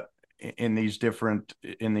in these different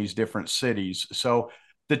cities. So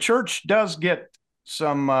the church does get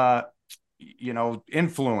some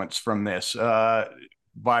influence from this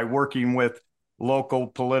by working with local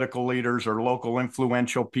political leaders or local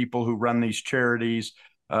influential people who run these charities.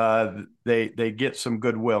 They get some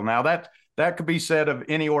goodwill. Now that could be said of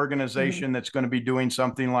any organization that's going to be doing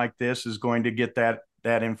something like this is going to get that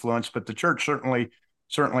influence, but the church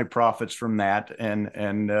certainly profits from that.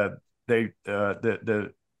 And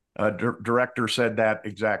the director said that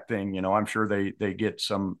exact thing. I'm sure they get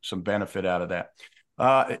some benefit out of that.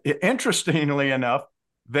 Interestingly enough,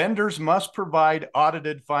 vendors must provide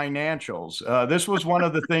audited financials. This was one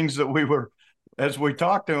of the things that as we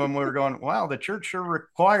talked to them, we were going, wow, the church sure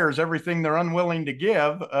requires everything they're unwilling to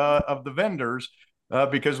give of the vendors,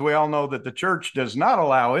 because we all know that the church does not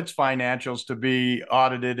allow its financials to be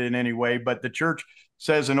audited in any way. But the church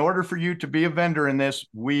says, in order for you to be a vendor in this,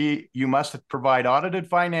 you must provide audited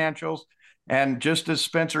financials. And just as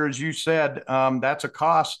Spencer, as you said, that's a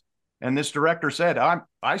cost And this director said,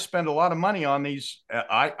 I spend a lot of money on these.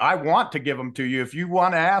 I want to give them to you. If you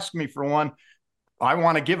want to ask me for one, I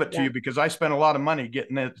want to give it to you because I spent a lot of money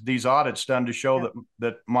getting these audits done to show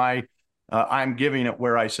that my I'm giving it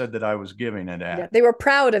where I said that I was giving it at. Yeah, they were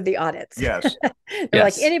proud of the audits. Yes. They're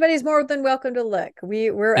like, anybody's more than welcome to look.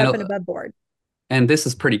 We're up and above board. And this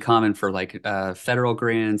is pretty common for like federal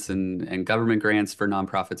grants and government grants for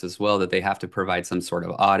nonprofits as well, that they have to provide some sort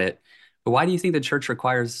of audit. But why do you think the church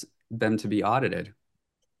requires them to be audited?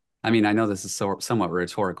 I mean, I know this is somewhat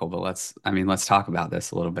rhetorical, but let's talk about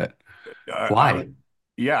this a little bit. Why?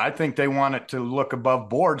 I think they want it to look above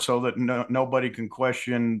board so that nobody can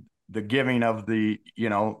question the giving of the,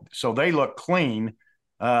 so they look clean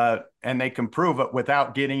and they can prove it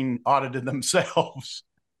without getting audited themselves.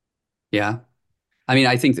 Yeah. I mean,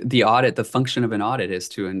 I think the function of an audit is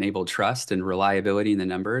to enable trust and reliability in the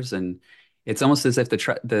numbers. And it's almost as if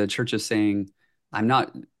the church is saying,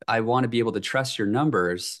 I want to be able to trust your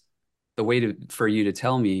numbers. The way for you to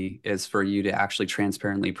tell me is for you to actually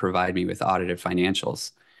transparently provide me with audited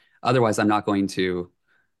financials. Otherwise, I'm not going to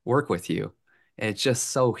work with you. It's just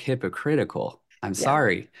so hypocritical. I'm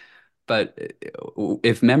sorry. But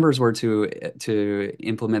if members were to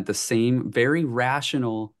implement the same very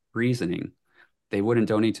rational reasoning, they wouldn't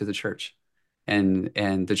donate to the church. And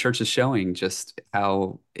the church is showing just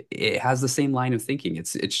how it has the same line of thinking.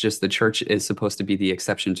 It's just the church is supposed to be the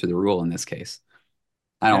exception to the rule in this case.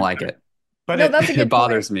 I don't like it. But no, that's a good it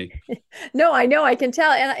bothers me. No, I know, I can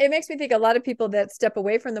tell. And it makes me think a lot of people that step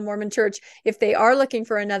away from the Mormon church, if they are looking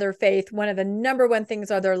for another faith, one of the number one things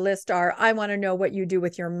on their list are, I want to know what you do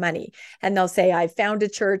with your money. And they'll say, I found a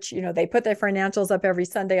church, they put their financials up every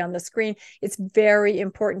Sunday on the screen. It's very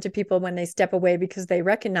important to people when they step away because they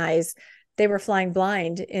recognize they were flying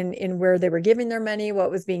blind in where they were giving their money,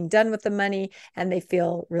 what was being done with the money, and they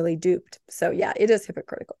feel really duped. So yeah, it is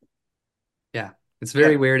hypocritical. Yeah. It's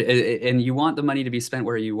very weird. And you want the money to be spent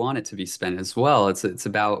where you want it to be spent as well. It's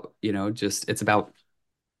about, it's about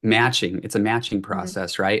matching. It's a matching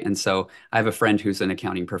process, right? And so I have a friend who's an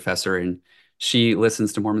accounting professor, and she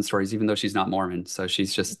listens to Mormon stories, even though she's not Mormon. So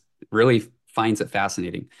she's just really finds it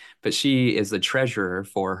fascinating. But she is the treasurer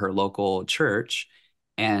for her local church.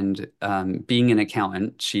 And being an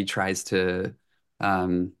accountant, she tries to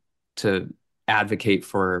advocate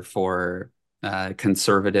for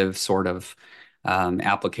conservative sort of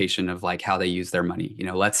application of like how they use their money.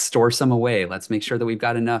 Let's store some away. Let's make sure that we've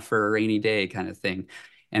got enough for a rainy day kind of thing.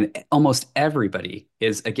 And almost everybody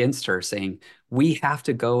is against her, saying, we have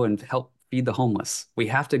to go and help feed the homeless. We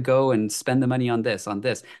have to go and spend the money on this, on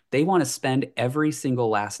this. They want to spend every single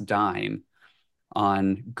last dime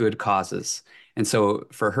on good causes. And so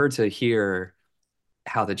for her to hear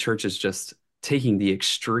how the church is just taking the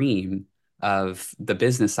extreme of the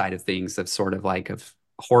business side of things, of sort of like of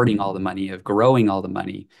hoarding all the money, of growing all the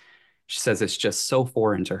money, she says it's just so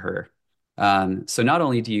foreign to her. So not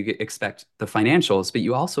only do you expect the financials, but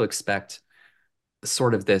you also expect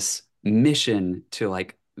sort of this mission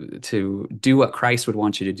to do what Christ would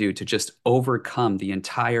want you to do, to just overcome the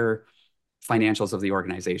entire financials of the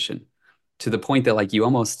organization, to the point that like you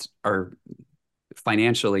almost are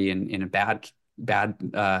financially in a bad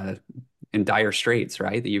in dire straits,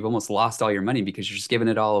 right? That you've almost lost all your money because you're just giving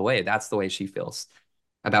it all away. That's the way she feels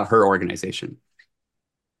about her organization.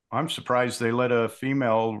 I'm surprised they let a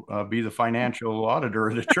female be the financial auditor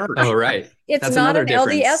of the church. Oh, right. It's That's not an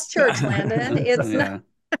difference. LDS church, Landon. It's not.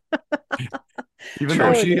 Even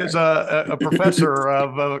though she is a professor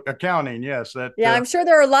of accounting, yes. I'm sure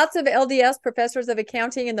there are lots of LDS professors of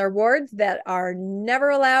accounting in their wards that are never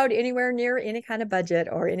allowed anywhere near any kind of budget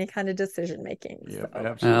or any kind of decision making. Yeah,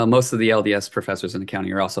 absolutely. Most of the LDS professors in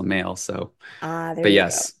accounting are also male, so. But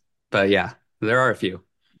yes, but yeah, there are a few.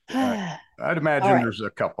 I'd imagine there's a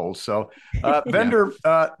couple. So vendor,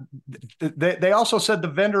 they also said the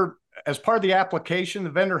vendor, as part of the application, the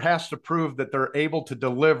vendor has to prove that they're able to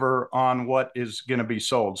deliver on what is going to be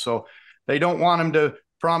sold. So they don't want them to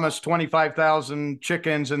promise 25,000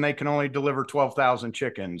 chickens and they can only deliver 12,000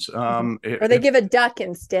 chickens. Or they give a duck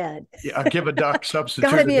instead. Yeah, give a duck, substitute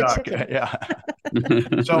Gotta be a duck. chicken. Yeah.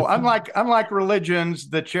 So unlike religions,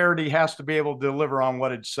 the charity has to be able to deliver on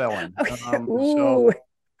what it's selling.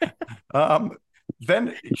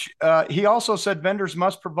 Then he also said vendors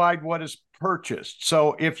must provide what is purchased.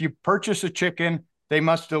 So if you purchase a chicken, they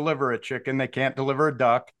must deliver a chicken. They can't deliver a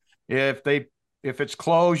duck. If it's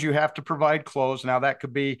clothes, you have to provide clothes. Now that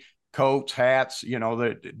could be coats, hats.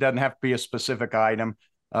 It doesn't have to be a specific item,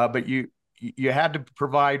 but you had to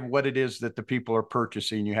provide what it is that the people are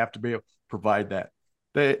purchasing. You have to be able to provide that.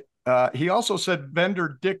 He also said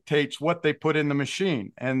vendor dictates what they put in the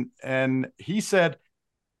machine, and he said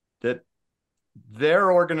that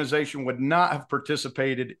their organization would not have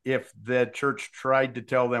participated if the church tried to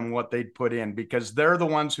tell them what they'd put in, because they're the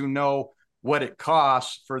ones who know what it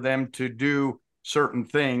costs for them to do certain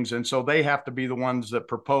things. And so they have to be the ones that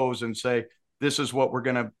propose and say, this is what we're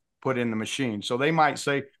going to put in the machine. So they might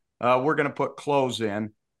say, we're going to put clothes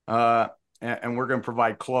in, and we're going to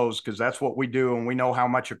provide clothes because that's what we do. And we know how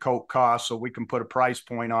much a coat costs. So we can put a price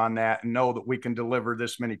point on that and know that we can deliver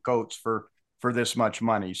this many coats for this much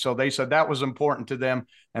money. So they said that was important to them.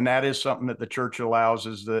 And that is something that the church allows,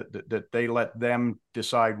 is that they let them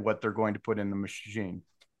decide what they're going to put in the machine.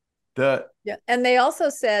 Yeah. And they also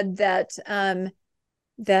said that, oh,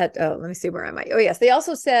 let me see, where am I? Oh, yes. They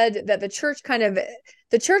also said that the church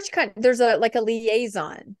there's like a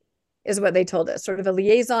liaison, is what they told us, sort of a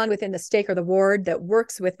liaison within the stake or the ward that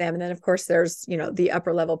works with them. And then of course there's, the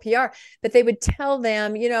upper level PR, but they would tell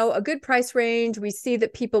them, a good price range. We see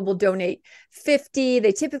that people will donate 50.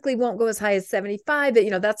 They typically won't go as high as 75,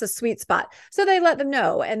 but that's a sweet spot. So they let them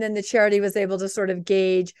know. And then the charity was able to sort of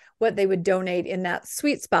gauge what they would donate in that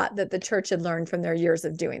sweet spot that the church had learned from their years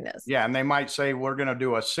of doing this. Yeah. And they might say, we're going to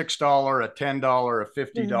do a $6, a $10, a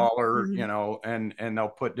 $50, mm-hmm. and they'll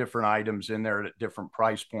put different items in there at different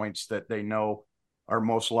price points that they know are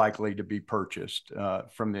most likely to be purchased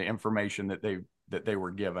from the information that they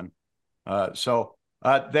were given. So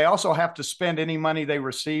they also have to spend any money they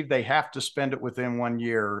receive. They have to spend it within 1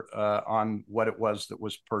 year on what it was that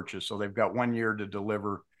was purchased. So they've got 1 year to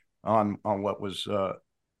deliver on what was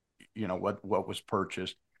what was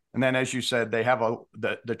purchased. And then, as you said, they have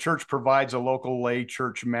the church provides a local lay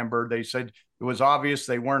church member. They said it was obvious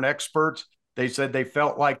they weren't experts. They said they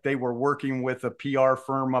felt like they were working with a PR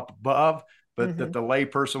firm up above, but mm-hmm. that the lay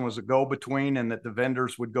person was a go-between, and that the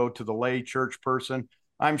vendors would go to the lay church person.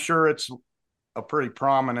 I'm sure it's a pretty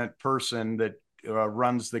prominent person that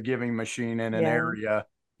runs the giving machine in an area.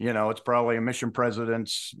 It's probably a mission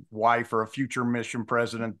president's wife or a future mission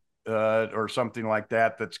president or something like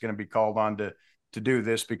that that's going to be called on to do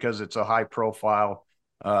this, because it's a high profile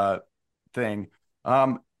thing.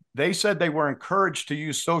 They said they were encouraged to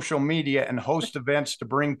use social media and host events to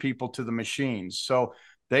bring people to the machines. So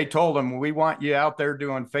they told them, we want you out there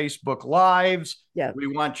doing Facebook Lives. Yeah. We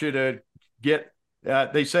want you to get,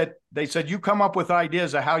 they said, you come up with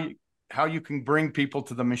ideas of how you can bring people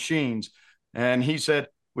to the machines. And he said,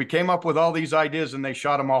 we came up with all these ideas and they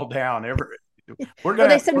shot them all down.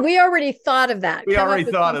 They said, we already thought of that. We already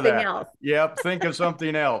thought of that. Else. Yep. Think of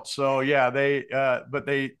something else. So yeah, but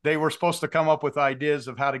they were supposed to come up with ideas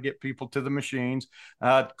of how to get people to the machines,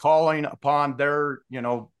 calling upon their,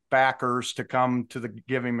 backers to come to the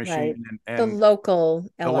giving machine, right. and the local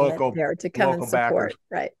element there to come and support.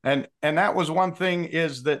 Backers. Right. And that was one thing,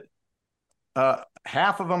 is that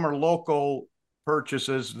half of them are local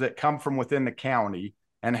purchases that come from within the county,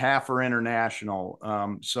 and half are international.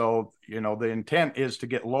 So, the intent is to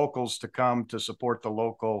get locals to come to support the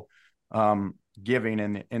local giving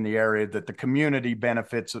in the area, that the community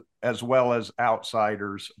benefits as well as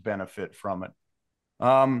outsiders benefit from it.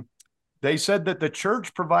 They said that the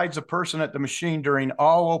church provides a person at the machine during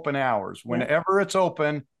all open hours. Whenever it's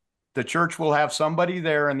open, the church will have somebody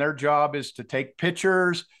there, and their job is to take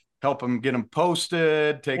pictures, help them get them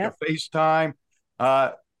posted, take a FaceTime.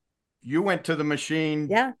 You went to the machine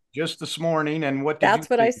just this morning, and that's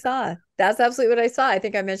what I saw. That's absolutely what I saw. I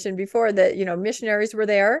think I mentioned before that, missionaries were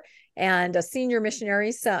there, and a senior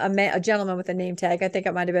missionary, a gentleman with a name tag. I think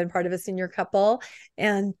it might've been part of a senior couple,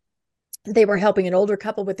 and they were helping an older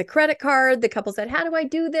couple with the credit card. The couple said, how do I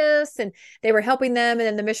do this? And they were helping them. And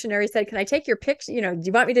then the missionary said, can I take your picture? Do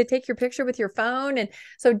you want me to take your picture with your phone? And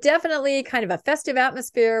so definitely kind of a festive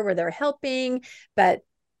atmosphere where they're helping, but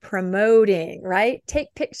promoting, right?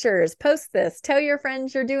 Take pictures, post this, tell your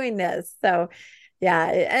friends you're doing this. So yeah.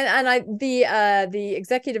 And the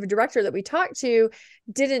executive director that we talked to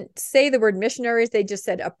didn't say the word missionaries. They just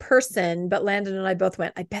said a person, but Landon and I both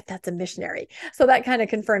went, I bet that's a missionary. So that kind of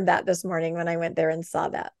confirmed that this morning when I went there and saw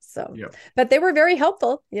that. So, but they were very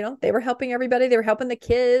helpful. They were helping everybody. They were helping the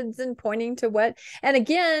kids and pointing to what, and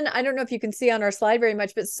again, I don't know if you can see on our slide very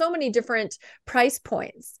much, but so many different price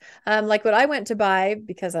points. Like what I went to buy,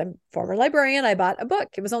 because I'm a former librarian, I bought a book.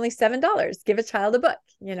 It was only $7. Give a child a book,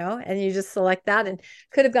 and you just select that, and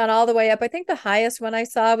could have gone all the way up. I think the highest one I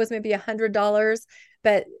saw was maybe $100,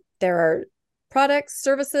 but there are products,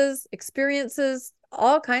 services, experiences,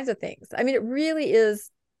 all kinds of things. I mean, it really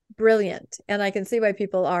is brilliant. And I can see why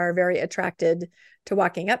people are very attracted to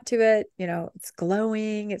walking up to it. It's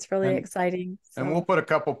glowing. It's really exciting. So. And we'll put a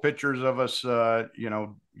couple pictures of us,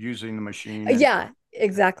 using the machine. Yeah,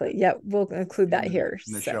 exactly. Yeah. We'll include that here.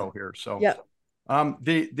 In the show here. So,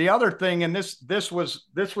 The other thing, and this was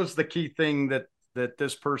the key thing that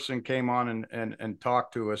this person came on and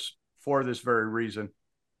talked to us for this very reason.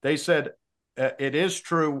 They said it is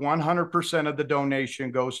true, 100% of the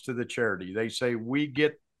donation goes to the charity. They say we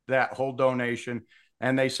get that whole donation,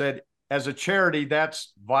 and they said as a charity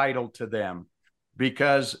that's vital to them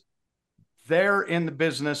because they're in the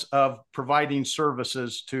business of providing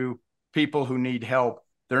services to people who need help.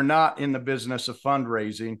 They're not in the business of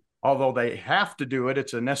fundraising, although they have to do it.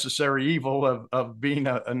 It's a necessary evil of being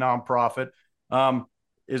a nonprofit,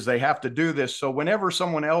 is they have to do this. So whenever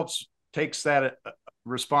someone else takes that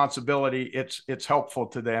responsibility, it's helpful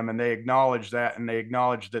to them, and they acknowledge that, and they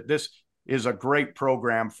acknowledge that this is a great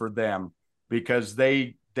program for them because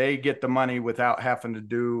they get the money without having to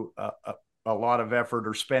do a lot of effort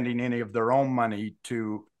or spending any of their own money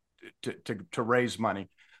to raise money.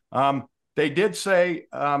 They did say,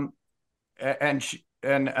 and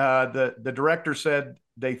the director said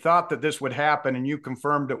they thought that this would happen, and you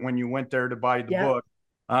confirmed it when you went there to buy the book.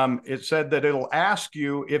 It said that it'll ask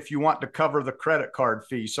you if you want to cover the credit card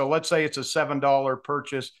fee. So let's say it's a $7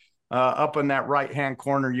 purchase. Up in that right-hand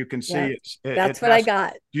corner, you can see that's what I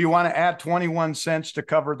got. Do you want to add 21 cents to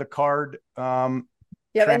cover the card? And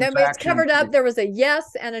then it's covered up. There was a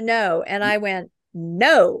yes and a no, and I went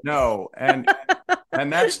no. And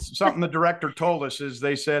that's something the director told us. Is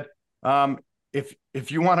they said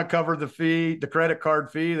if you want to cover the fee, the credit card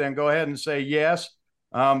fee, then go ahead and say yes.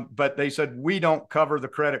 But they said we don't cover the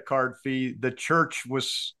credit card fee. The church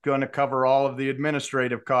was going to cover all of the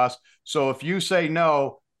administrative costs. So if you say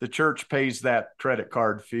no, the church pays that credit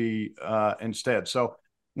card fee instead. So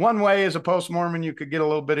one way as a post-Mormon, you could get a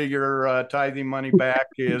little bit of your tithing money back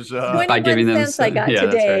is by giving them cents I got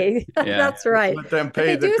today. That's right. Yeah. That's right. Let them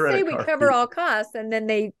pay the credit card. We cover all costs, and then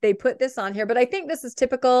they put this on here. But I think this is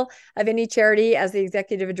typical of any charity, as the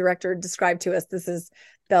executive director described to us.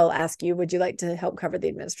 They'll ask you, would you like to help cover the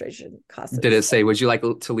administration costs? Did it say, would you like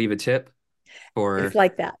to leave a tip? It's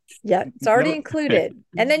like that. Yeah, it's already included.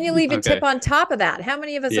 And then you leave a tip on top of that. How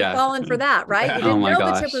many of us have fallen for that, right? You didn't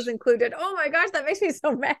know the tip was included. Oh my gosh, that makes me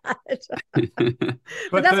so mad.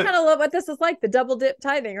 But that's kind of what this is like, the double dip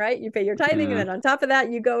tithing, right? You pay your tithing, and then on top of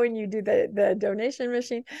that, you go and you do the donation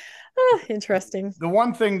machine. Interesting. The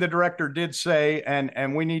one thing the director did say,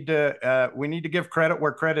 and we need to give credit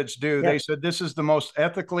where credit's due. They said this is the most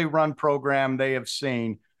ethically run program they have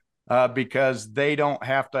seen. Because they don't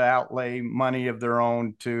have to outlay money of their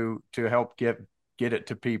own to help get it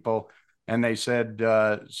to people. And they said,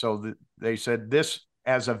 they said this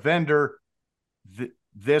as a vendor,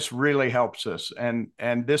 this really helps us. And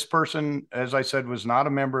this person, as I said, was not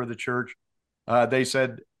a member of the church. They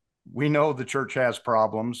said, we know the church has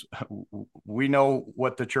problems. We know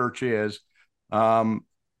what the church is. And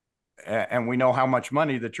we know how much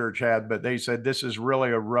money the church had, but they said, this is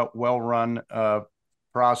really a well-run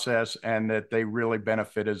process, and that they really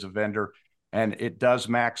benefit as a vendor, and it does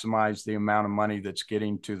maximize the amount of money that's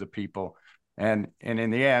getting to the people, and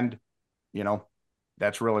in the end,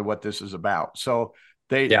 that's really what this is about. So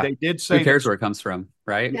they did say, who cares where it comes from,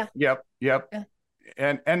 right? Yep.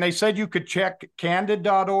 And they said you could check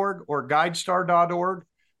candid.org or guidestar.org.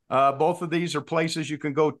 Both of these are places you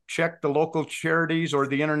can go check the local charities or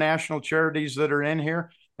the international charities that are in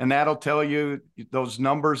here. And that'll tell you those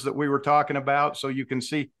numbers that we were talking about. So you can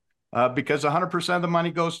see, because 100% of the money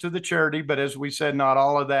goes to the charity. But as we said, not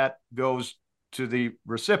all of that goes to the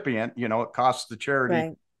recipient. It costs the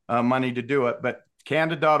charity money to do it. But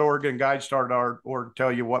candid.org and guidestar.org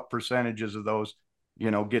tell you what percentages of those,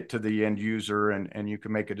 get to the end user. And you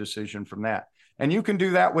can make a decision from that. And you can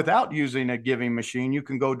do that without using a giving machine. You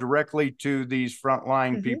can go directly to these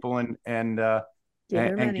frontline people and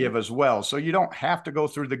give as well. So you don't have to go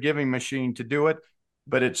through the giving machine to do it,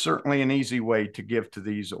 but it's certainly an easy way to give to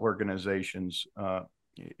these organizations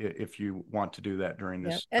if you want to do that during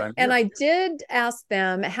this time. And I did ask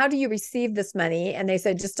them, how do you receive this money? And they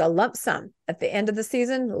said just a lump sum at the end of the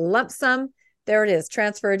season, lump sum. There it is,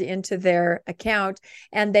 transferred into their account.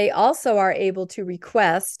 And they also are able to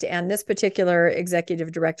request, and this particular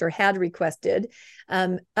executive director had requested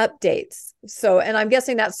updates. So, and I'm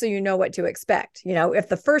guessing that's so you know what to expect. If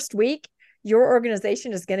the first week your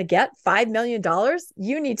organization is going to get $5 million,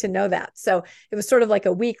 you need to know that. So it was sort of like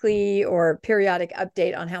a weekly or periodic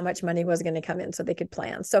update on how much money was going to come in so they could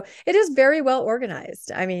plan. So it is very well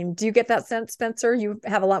organized. I mean, do you get that sense, Spencer? You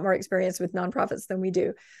have a lot more experience with nonprofits than we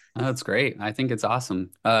do. Oh, that's great. I think it's awesome.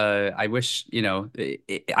 I wish,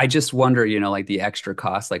 I just wonder, like the extra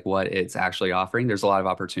cost, like what it's actually offering. There's a lot of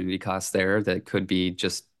opportunity costs there that could be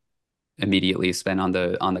just immediately spent on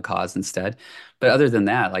the cause instead. But other than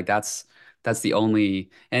that, like that's that's the only,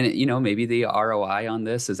 and you know, maybe the ROI on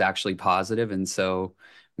this is actually positive, and so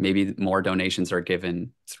maybe more donations are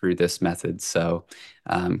given through this method. So,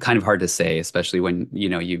 kind of hard to say, especially when, you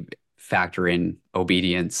know, you factor in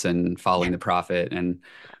obedience and following the prophet and,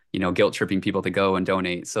 you know, guilt tripping people to go and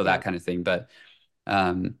donate. So Yeah. that kind of thing. But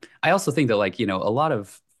I also think that, like, you know, a lot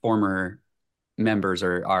of former members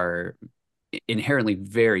are inherently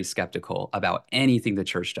very skeptical about anything the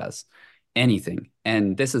church does, anything.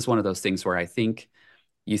 And this is one of those things where I think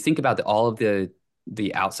you think about all of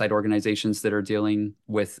the outside organizations that are dealing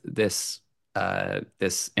with this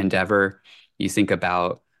endeavor. You think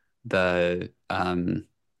about the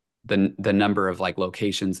the number of like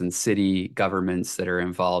locations and city governments that are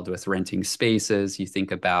involved with renting spaces. You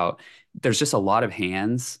think about there's just a lot of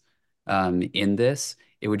hands in this.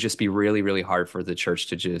 It would just be really, really hard for the church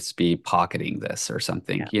to just be pocketing this or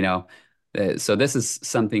something, Yeah. you know? So this is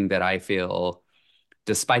something that I feel,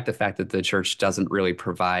 despite the fact that the church doesn't really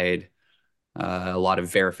provide a lot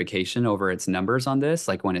of verification over its numbers on this,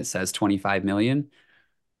 like when it says 25 million,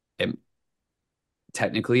 it,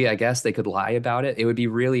 technically, I guess they could lie about it. It would be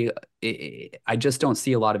really, I just don't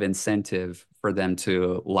see a lot of incentive for them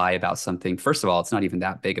to lie about something. First of all, it's not even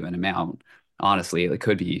that big of an amount. Honestly, it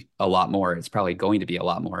could be a lot more. It's probably going to be a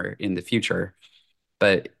lot more in the future,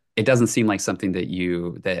 but it doesn't seem like something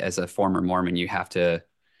that as a former Mormon, you have to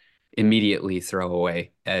immediately throw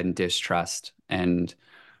away and distrust. And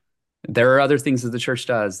there are other things that the church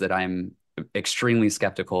does that I'm extremely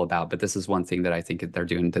skeptical about, but this is one thing that I think that they're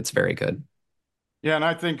doing that's very good. Yeah, and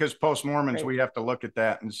I think as post-Mormons, Right. we have to look at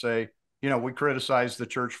that and say, you know, we criticize the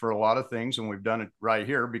church for a lot of things, and we've done it right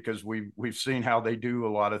here because we've seen how they do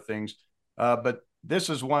a lot of things. But this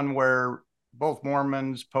is one where both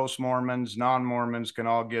Mormons, post-Mormons, non-Mormons can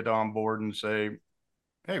all get on board and say,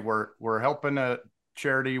 hey, we're helping a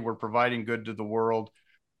charity, we're providing good to the world.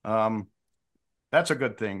 That's a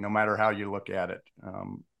good thing, no matter how you look at it.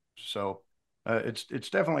 So it's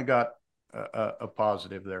definitely got a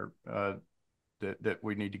positive there. That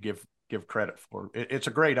we need to give credit for. It's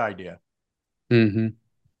a great idea. Mm-hmm.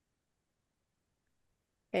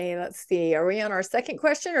 Okay, let's see. Are we on our second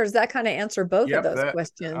question, or does that kind of answer both of Yep. those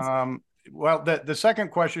questions? Well, the second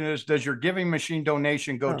question is, does your giving machine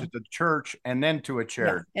donation go to the church and then to a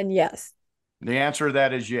charity? Yeah, and yes. The answer to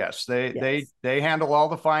that is yes. They handle all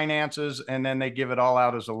the finances and then they give it all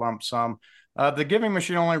out as a lump sum. The giving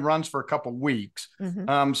machine only runs for a couple weeks.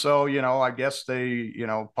 Mm-hmm. So, you know, I guess they, you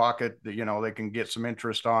know, pocket, you know, they can get some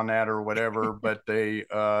interest on that or whatever, but they,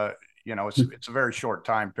 you know, it's a very short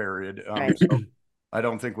time period. Right. So I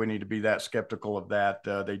don't think we need to be that skeptical of that.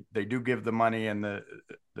 They do give the money, and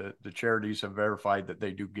the charities have verified that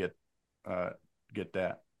they do get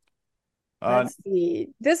that. Let's see.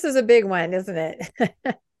 This is a big one, isn't it?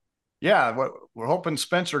 Yeah, we're hoping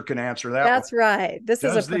Spencer can answer that. That's right. This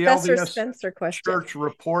is a Does the Professor LDS Spencer question. Church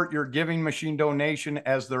report your giving machine donation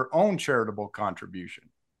as their own charitable contribution?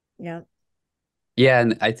 Yeah. Yeah,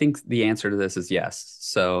 and I think the answer to this is yes.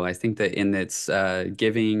 So I think that in its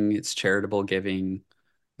giving, its charitable giving,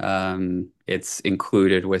 it's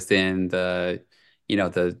included within the, you know,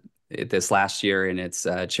 this last year in its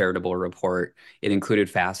charitable report, it included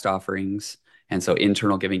fast offerings, and so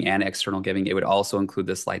internal giving and external giving. It would also include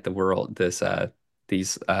this Light the World,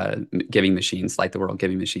 these giving machines, Light the World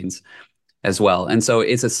giving machines as well. And so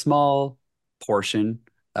it's a small portion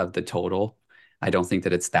of the total. I don't think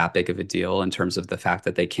that it's that big of a deal in terms of the fact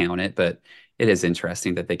that they count it, but it is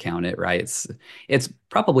interesting that they count it, right? It's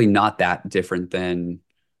probably not that different than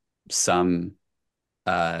some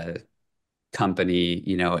company,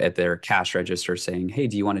 you know, at their cash register saying, "Hey,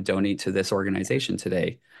 do you want to donate to this organization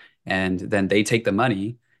today?" And then they take the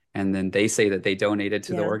money and then they say that they donated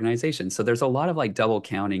to the organization. So there's a lot of like double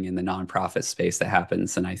counting in the nonprofit space that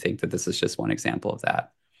happens, and I think that this is just one example of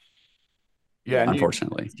that. Yeah,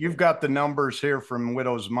 unfortunately. You've got the numbers here from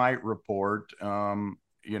Widow's Mite report,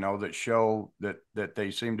 you know, that show that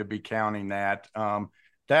they seem to be counting that.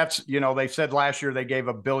 That's, you know, they said last year they gave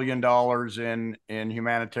 $1 billion in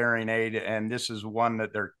humanitarian aid, and this is one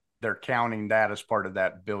that they're counting that as part of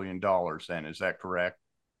that $1 billion. Then is that correct?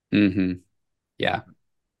 Mm-hmm. Yeah.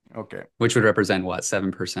 Okay. Which would represent what,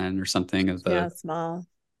 7% or something of the. Yeah, small.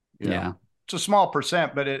 Yeah. It's a small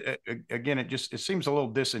percent, but again, it seems a little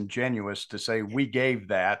disingenuous to say we gave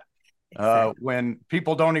that when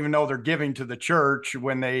people don't even know they're giving to the church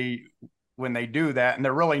when they do that, and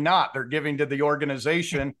they're really not. They're giving to the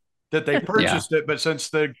organization that they purchased it, but since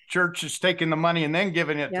the church is taking the money and then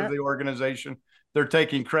giving it to the organization, they're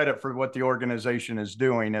taking credit for what the organization is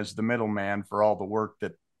doing as the middleman for all the work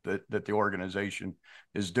that the organization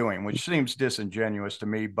is doing, which seems disingenuous to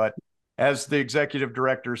me. But as the executive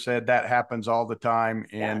director said, that happens all the time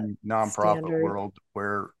in nonprofit standard. world,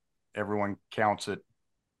 where everyone counts it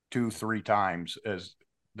 2-3 times as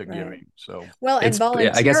the giving. So well, and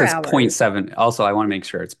volunteer I guess it's hours. 0.7. Also, I want to make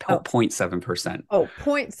sure it's 0.7%. Oh,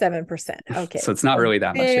 0.7%. Okay. So it's not really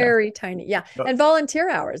that much. Very tiny. Yeah. And volunteer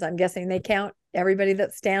hours, I'm guessing they count everybody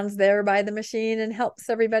that stands there by the machine and helps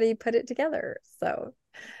everybody put it together. So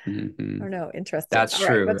I don't know. Interesting. That's All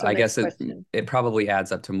true. right, I guess it probably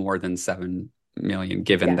adds up to more than 7 million,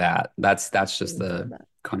 given that. That's just the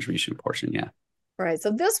contribution portion. Yeah. All right.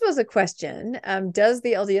 So this was a question. Does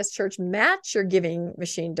the LDS Church match your giving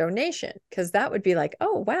machine donation? Because that would be like,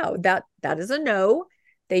 oh, wow, that is a no.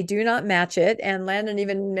 They do not match it. And Landon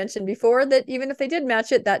even mentioned before that even if they did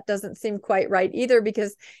match it, that doesn't seem quite right either,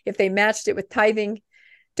 because if they matched it with tithing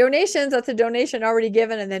donations, that's a donation already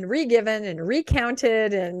given and then re-given and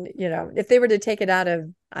recounted. And, if they were to take it out of,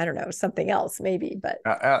 I don't know, something else, maybe, but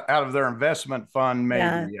out of their investment fund,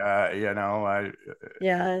 maybe, it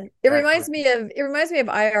reminds me of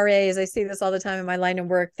IRAs. I see this all the time in my line of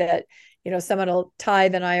work that, someone will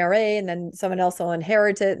tithe an IRA and then someone else will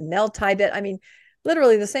inherit it and they'll tithe it. I mean,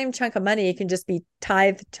 literally the same chunk of money can just be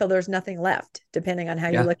tithed till there's nothing left, depending on how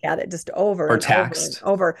you look at it, just over or and taxed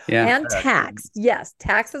over and taxed. Yes,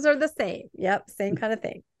 taxes are the same. Yep, same kind of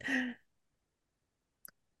thing.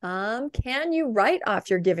 Can you write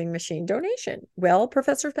off your giving machine donation? Well,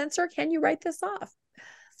 Professor Spencer, can you write this off?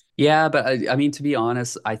 Yeah, but I mean, to be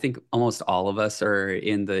honest, I think almost all of us are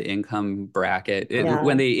in the income bracket.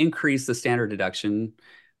 When they increase the standard deduction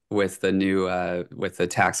with the new with the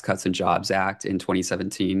Tax Cuts and Jobs Act in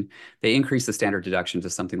 2017, they increased the standard deduction to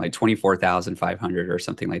something like 24,500 or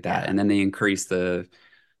something like that, and then they increased the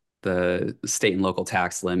state and local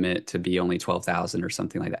tax limit to be only 12,000 or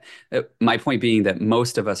something like that. My point being that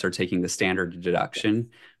most of us are taking the standard deduction,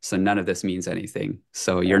 so none of this means anything.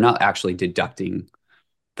 So you're not actually deducting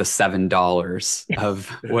the $7 of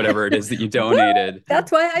whatever it is that you donated.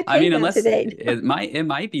 That's why I mean, unless today. it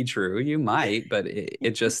might be true, you might, but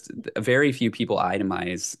it just very few people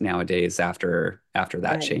itemize nowadays after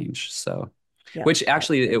that change. So, which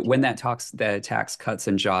actually, when the Tax Cuts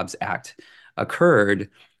and Jobs Act occurred,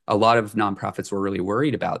 a lot of nonprofits were really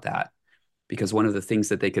worried about that, because one of the things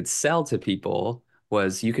that they could sell to people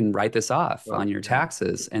was, you can write this off on your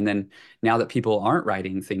taxes. And then now that people aren't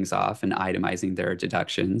writing things off and itemizing their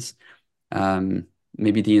deductions,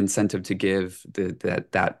 maybe the incentive to give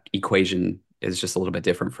that equation is just a little bit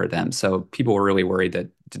different for them. So people were really worried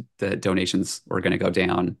that the donations were going to go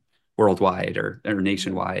down worldwide or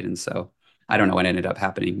nationwide. And so I don't know what ended up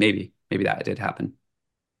happening. Maybe that did happen.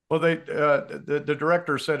 Well, the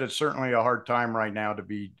director said it's certainly a hard time right now to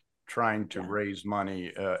be trying to raise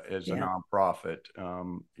money as a nonprofit.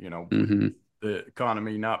 The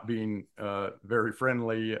economy not being very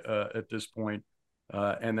friendly at this point.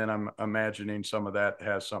 And then I'm imagining some of that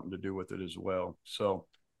has something to do with it as well. So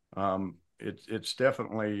it's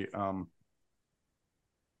definitely, an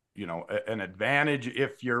advantage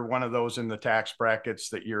if you're one of those in the tax brackets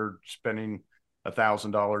that you're spending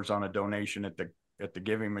 $1,000 on a donation at the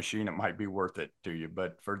giving machine. It might be worth it to you,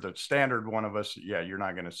 but for the standard one of us, you're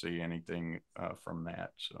not going to see anything from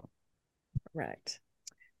that. So, correct.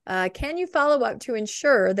 Can you follow up to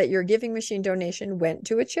ensure that your giving machine donation went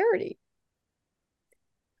to a charity?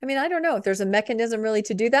 I mean, I don't know if there's a mechanism really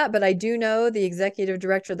to do that, but I do know the executive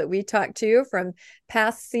director that we talked to from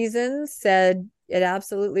past seasons said it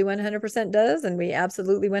absolutely 100% does, and we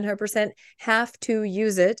absolutely 100% have to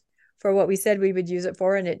use it for what we said we would use it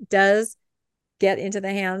for, and it does get into the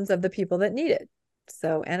hands of the people that need it.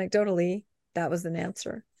 So anecdotally, that was an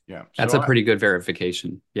answer. Yeah. That's a pretty good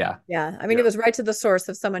verification. Yeah. Yeah. I mean, it was right to the source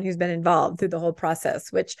of someone who's been involved through the whole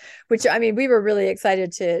process, which I mean, we were really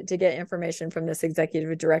excited to get information from this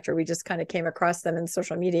executive director. We just kind of came across them in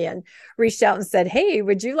social media and reached out and said, hey,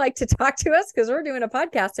 would you like to talk to us? Because we're doing a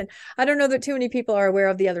podcast. And I don't know that too many people are aware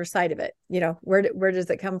of the other side of it. Where does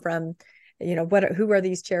it come from? Who are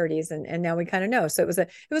these charities? And now we kind of know. So it was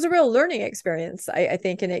a real learning experience, I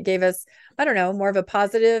think. And it gave us, I don't know, more of a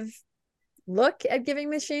positive look at giving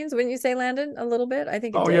machines. Wouldn't you say, Landon, a little bit? I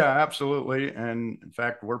think it did. Yeah, absolutely. And in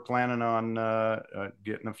fact, we're planning on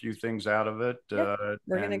getting a few things out of it. We're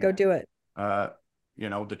going to go do it.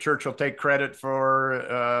 The church will take credit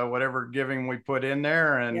for whatever giving we put in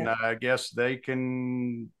there. And I guess they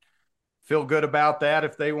can feel good about that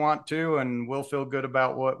if they want to, and we'll feel good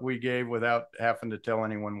about what we gave without having to tell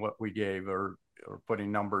anyone what we gave or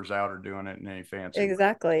putting numbers out or doing it in any fancy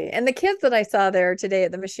way. And the kids that I saw there today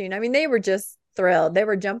at the machine, I mean, they were just thrilled. They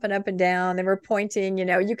were jumping up and down. They were pointing,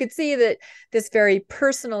 you could see that this very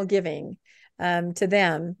personal giving to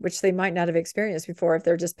them, which they might not have experienced before if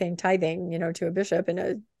they're just paying tithing, to a bishop in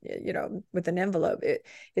a, with an envelope.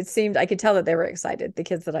 It seemed, I could tell that they were excited, the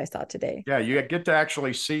kids that I saw today. Yeah, you get to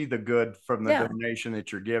actually see the good from the donation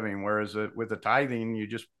that you're giving, whereas with the tithing, you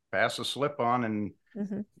just pass a slip on and,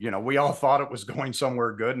 we all thought it was going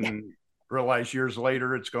somewhere good and realize years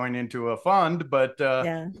later it's going into a fund, but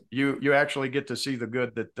you actually get to see the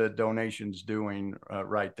good that the donation's doing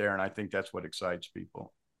right there. And I think that's what excites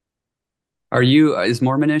people. Is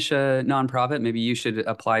Mormonish a nonprofit? Maybe you should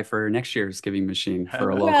apply for next year's giving machine for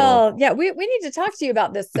a local. Well, yeah, we need to talk to you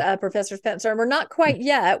about this, Professor Spencer. And we're not quite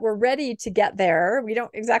yet. We're ready to get there. We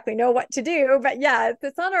don't exactly know what to do, but yeah,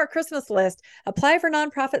 it's on our Christmas list. Apply for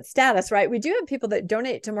nonprofit status, right? We do have people that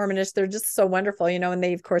donate to Mormonish. They're just so wonderful, and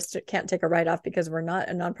they of course can't take a write-off because we're not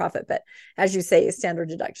a nonprofit, but as you say, standard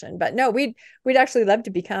deduction. But no, we'd actually love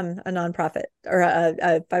to become a nonprofit or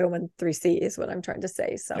a 501(c)(3) is what I'm trying to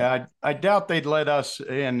say. So yeah, I doubt they'd let us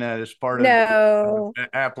in as part of the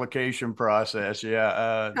application process.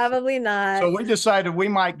 Yeah, probably not. So we decided we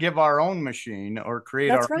might give our own machine or create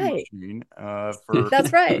our own machine.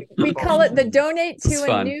 That's right. We call it the Donate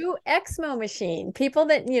to a New Exmo machine. People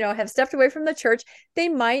that have stepped away from the church, they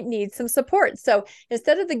might need some support. So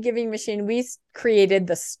instead of the giving machine, we created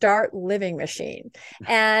the Start Living machine,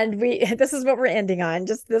 and this is what we're ending on.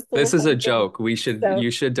 Just this. This is a joke. You should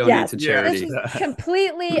donate to charity. This is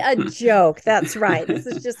completely a joke. That's right. This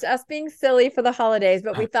is just us being silly for the holidays.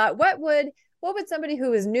 But we thought, what would somebody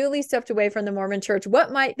who is newly stepped away from the Mormon church,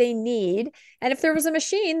 what might they need? And if there was a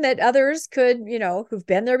machine that others could, who've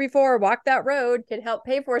been there before, walked that road, could help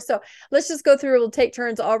pay for. So let's just go through. We'll take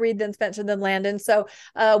turns. I'll read, then Spencer, then Landon. So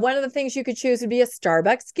one of the things you could choose would be a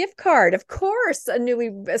Starbucks gift card. Of course, a newly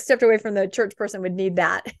stepped away from the church person would need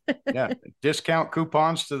that. Yeah. Discount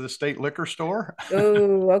coupons to the state liquor store.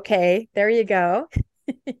 Oh, okay. There you go.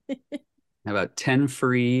 How about 10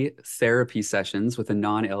 free therapy sessions with a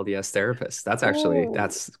non-LDS therapist?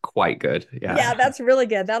 That's quite good. Yeah, that's really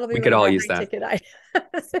good. That'll be we could all use that.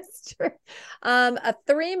 That's true. A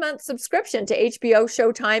 3-month subscription to HBO,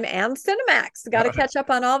 Showtime, and Cinemax. Got to catch up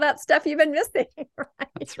on all that stuff you've been missing. Right?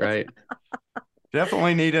 That's right.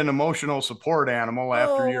 Definitely need an emotional support animal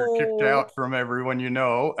after you're kicked out from everyone you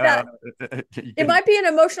know. It might be an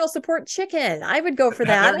emotional support chicken. I would go for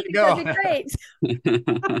that. That'd be great.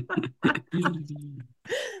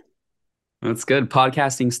 That's good.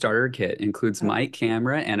 Podcasting starter kit includes mic,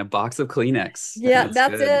 camera, and a box of Kleenex. Yeah,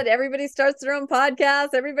 that's it. Everybody starts their own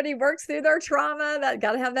podcast. Everybody works through their trauma.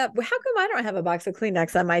 Got to have that. How come I don't have a box of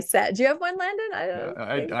Kleenex on my set? Do you have one, Landon?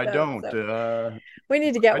 I don't. So we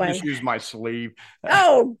need to get one. I just use my sleeve.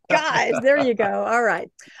 Oh, gosh. There you go. All right.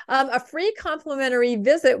 A free complimentary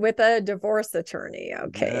visit with a divorce attorney.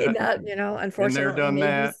 Okay. That, unfortunately, done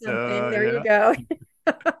that. There you go.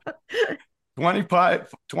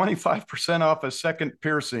 25% off a second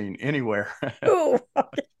piercing anywhere. Ooh,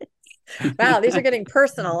 okay. Wow, these are getting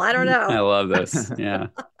personal. I don't know. I love this. Yeah.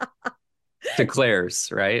 Declares,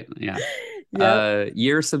 right? Yeah. Yep.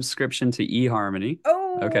 Year subscription to eHarmony.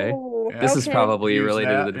 Oh, okay. This is probably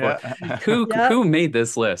related to the divorce. Yeah. Who made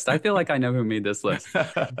this list? I feel like I know who made this list. How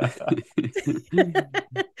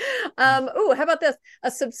about this?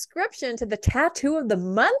 A subscription to the Tattoo of the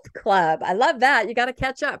Month Club. I love that. You got to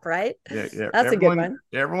catch up, right? Yeah. That's a good one.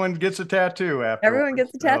 Everyone gets a tattoo after. Everyone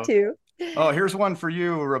gets a tattoo. Oh, here's one for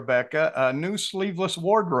you, Rebecca. A new sleeveless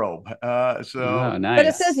wardrobe. Nice. But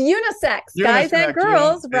it says unisex, guys and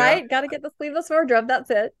girls, right? Got to get the sleeveless wardrobe.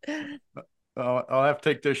 That's it. I'll have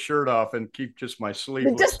to take this shirt off and keep just my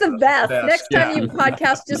sleeveless. Just the vest. Next time you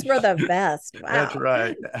podcast, just wear the vest. Wow. That's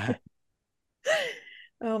right.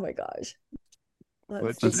 Oh my gosh.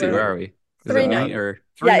 Let's see. Where are we? Three-night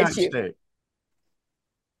stay.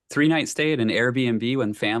 3-night stay at an Airbnb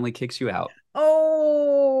when family kicks you out.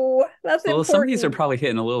 Oh, that's important. Some of these are probably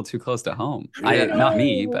hitting a little too close to home. Not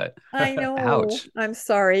me, but I know. Ouch. I'm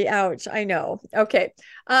sorry. Ouch. I know. Okay.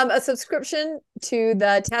 A subscription to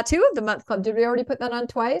the Tattoo of the Month Club. Did we already put that on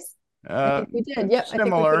twice? I think we did. Yep.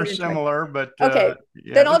 Similar, but okay.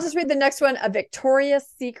 Then I'll just read the next one: a Victoria's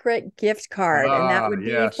Secret gift card, and that would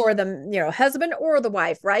be for the husband or the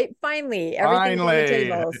wife, right? Finally, everything's on the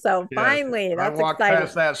table. So finally, that's I walked exciting.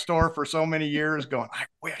 past that store for so many years, going, I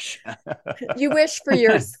wish. You wish for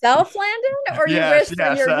yourself, Landon, or you wish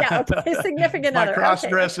for your significant other? My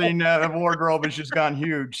cross-dressing wardrobe has just gone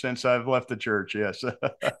huge since I've left the church. Yes.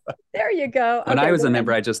 There you go. When I was a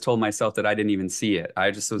member, I just told myself that I didn't even see it. I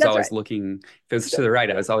just was always always looking, if it was to the right,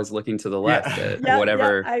 I was always looking to the left at Yeah,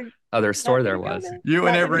 whatever yeah, other store not there gonna go was. there. You and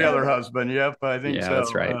Not gonna every go other there. husband. Yep, I think Yeah, so.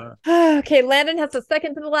 that's right. Okay, Landon has the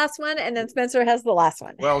second to the last one, and then Spencer has the last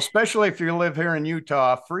one. Well, especially if you live here in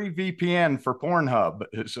Utah, free VPN for Pornhub.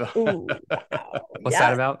 Ooh, wow. What's Yeah.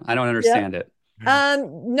 that about? I don't Yep. understand it.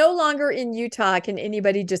 No longer in Utah can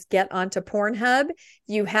anybody just get onto Pornhub.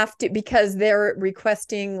 You have to, because they're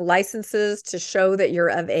requesting licenses to show that you're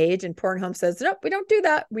of age, and Pornhub says, nope, we don't do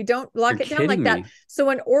that. We don't lock You're it down like kidding that. me. So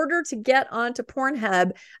in order to get onto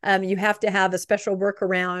Pornhub, you have to have a special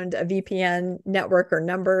workaround, a VPN network or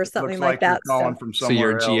number or something Looks like like that. you're calling from So somewhere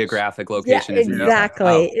your else. geographic Yeah, location is in Utah. exactly.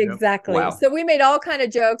 Oh, Yep. Exactly. Wow. So we made all kind of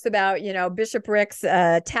jokes about, Bishop Rick's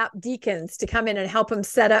tap deacons to come in and help him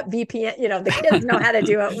set up VPN. The kids know how to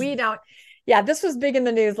do it. We don't. Yeah, this was big in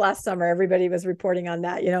the news last summer. Everybody was reporting on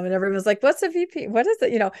that, and everyone was like, what's a VPN? What is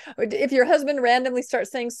it? If your husband randomly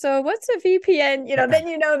starts saying, so what's a VPN? Then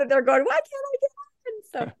you know that they're going, why can't I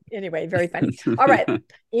get on? So anyway, very funny. All right.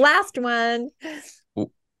 Last one.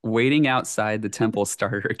 Waiting outside the temple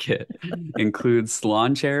starter kit includes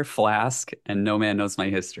lawn chair, flask, and no man knows my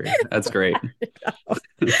history. That's great.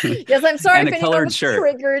 Yes, I'm sorry And if a anyone colored was shirt.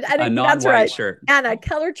 triggered. A That's non-white right. shirt. And a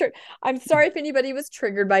colored shirt. I'm sorry if anybody was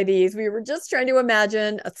triggered by these. We were just trying to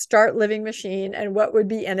imagine a Start Living machine and what would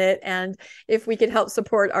be in it, and if we could help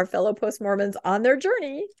support our fellow post-Mormons on their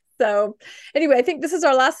journey. So anyway, I think this is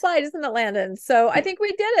our last slide, isn't it, Landon? So I think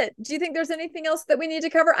we did it. Do you think there's anything else that we need to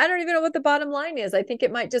cover? I don't even know what the bottom line is. I think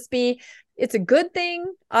it might just be, it's a good thing.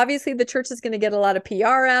 Obviously, the church is going to get a lot of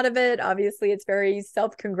PR out of it. Obviously, it's very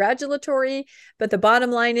self-congratulatory. But the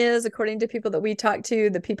bottom line is, according to people that we talk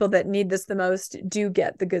to, the people that need this the most do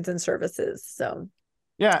get the goods and services. So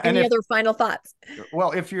yeah. any other final thoughts?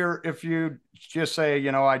 Well, if you just say,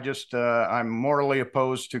 I'm morally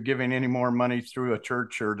opposed to giving any more money through a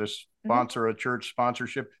church or to sponsor a church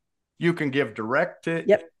sponsorship, you can give direct to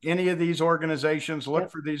any of these organizations.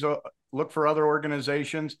 Look for other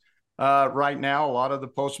organizations. Right now, a lot of the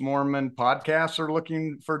post-Mormon podcasts are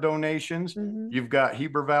looking for donations. You've got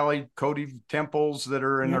Heber Valley Cody temples that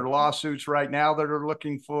are in their lawsuits right now that are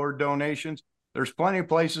looking for donations. There's plenty of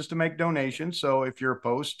places to make donations. So if you're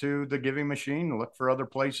opposed to the Giving Machine, look for other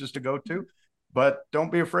places to go to. But don't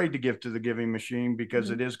be afraid to give to the Giving Machine,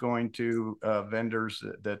 because it is going to vendors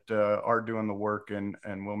that are doing the work, and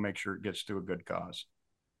we'll make sure it gets to a good cause.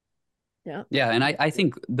 Yeah. And I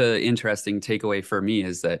think the interesting takeaway for me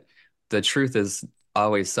is that the truth is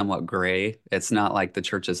always somewhat gray. It's not like the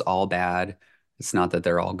church is all bad. It's not that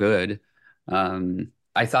they're all good.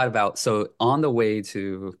 I thought about, so on the way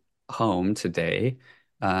to home today,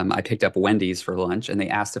 I picked up Wendy's for lunch, and they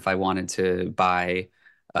asked if I wanted to buy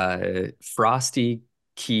Frosty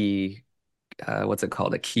key, what's it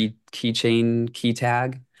called? A keychain key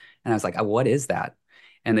tag. And I was like, what is that?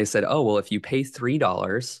 And they said, oh, well, if you pay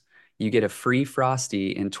 $3, you get a free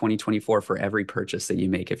Frosty in 2024 for every purchase that you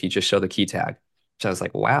make if you just show the key tag. So I was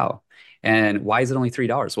like, wow. And why is it only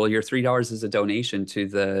 $3? Well, your $3 is a donation to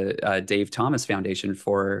the Dave Thomas Foundation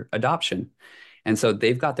for Adoption. And so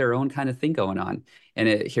they've got their own kind of thing going on. And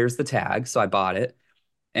here's the tag. So I bought it.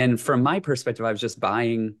 And from my perspective, I was just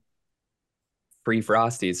buying free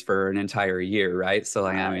Frosties for an entire year, right? So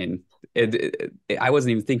like, I mean, I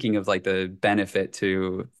wasn't even thinking of like the benefit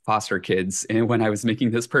to foster kids when I was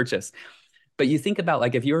making this purchase. But you think about,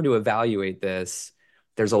 like, if you were to evaluate this,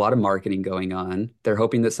 there's a lot of marketing going on. They're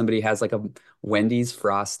hoping that somebody has like a Wendy's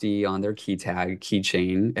Frosty on their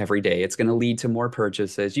keychain every day. It's going to lead to more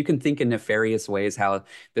purchases. You can think in nefarious ways how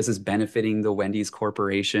this is benefiting the Wendy's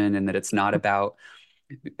corporation, and that it's not about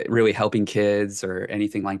really helping kids or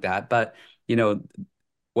anything like that. But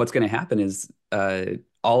what's going to happen is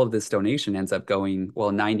all of this donation ends up going,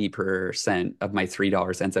 well, 90% of my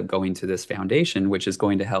 $3 ends up going to this foundation, which is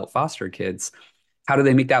going to help foster kids. How do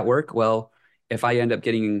they make that work? Well, if I end up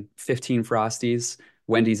getting 15 Frosties,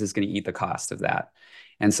 Wendy's is going to eat the cost of that.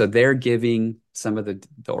 And so they're giving, some of the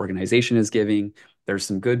organization is giving, there's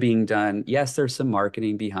some good being done. Yes, there's some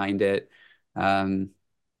marketing behind it. There's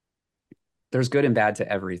good and bad to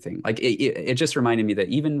everything. Like it just reminded me that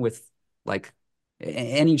even with like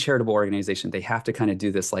any charitable organization, they have to kind of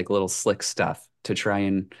do this like little slick stuff to try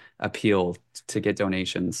and appeal to get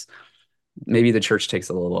donations. Maybe the church takes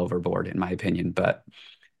a little overboard, in my opinion, but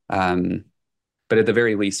at the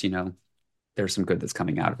very least, there's some good that's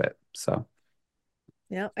coming out of it. So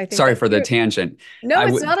yeah, I think sorry for the tangent. No,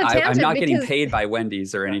 it's not a tangent. I'm not getting paid by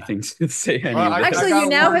Wendy's or anything to say any of this. Actually, you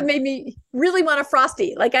now have made me really want a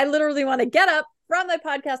Frosty. Like, I literally want to get up from my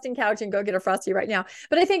podcasting couch and go get a Frosty right now.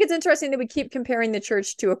 But I think it's interesting that we keep comparing the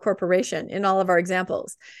church to a corporation in all of our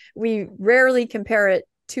examples. We rarely compare it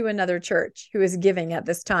to another church who is giving at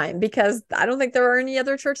this time, because I don't think there are any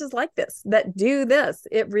other churches like this that do this.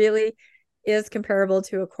 It really is comparable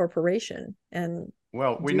to a corporation. And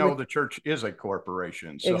well, we know the church is a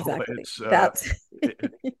corporation, so exactly.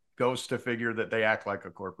 it goes to figure that they act like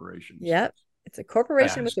a corporation. Yep. It's a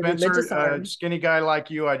corporation with Spencer, a religious arm. Skinny guy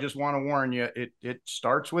like you, I just want to warn you, it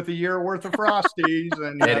starts with a year worth of Frosties,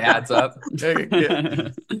 and it adds up.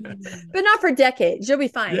 But not for decades. You'll be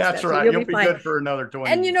fine. Yeah, that's Spencer. right. You'll be good for another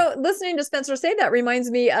 20 And, years. listening to Spencer say that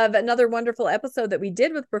reminds me of another wonderful episode that we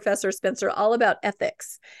did with Professor Spencer, all about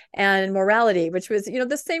ethics and morality, which was,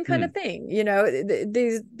 the same kind of thing.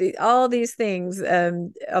 All these things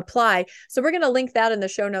apply. So we're going to link that in the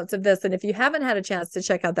show notes of this. And if you haven't had a chance to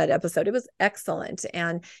check out that episode, it was excellent.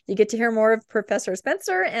 And you get to hear more of Professor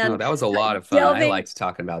Spencer. And that was a lot of fun. I liked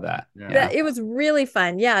talking about that. Yeah. It was really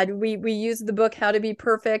fun. Yeah. We used the book, How to Be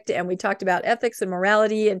Perfect, and we talked about ethics and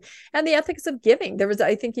morality and the ethics of giving. There was,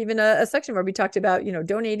 I think, even a section where we talked about,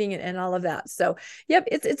 donating and all of that. So, yep,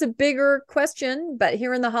 it's a bigger question, but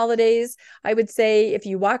here in the holidays, I would say if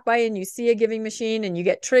you walk by and you see a giving machine and you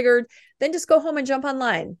get triggered, then just go home and jump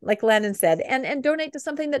online, like Landon said, and donate to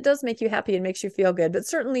something that does make you happy and makes you feel good. But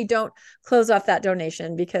certainly don't close off that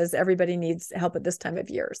donation, because everybody needs help at this time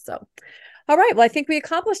of year. So, all right. Well, I think we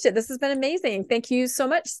accomplished it. This has been amazing. Thank you so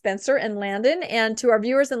much, Spencer and Landon. And to our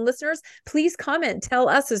viewers and listeners, please comment. Tell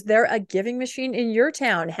us, is there a giving machine in your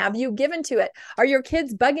town? Have you given to it? Are your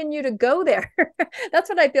kids bugging you to go there? That's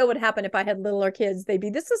what I feel would happen if I had littler kids. They'd be,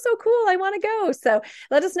 this is so cool, I want to go. So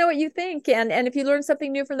let us know what you think. And if you learned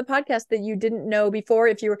something new from the podcast that you didn't know before,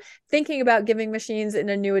 if you were thinking about giving machines in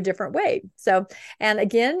a different way. So, and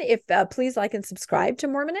again, if please like and subscribe to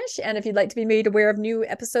Mormonish. And if you'd like to be made aware of new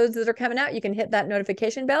episodes that are coming out, you can hit that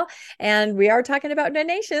notification bell. And we are talking about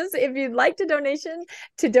donations. If you'd like to donate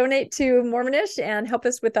to Mormonish and help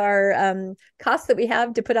us with our costs that we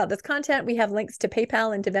have to put out this content, we have links to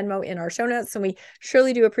PayPal and to Venmo in our show notes. And we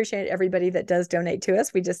surely do appreciate everybody that does donate to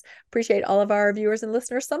us. We just appreciate all of our viewers and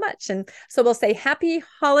listeners so much. And so we'll say happy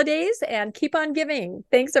holidays and keep on giving.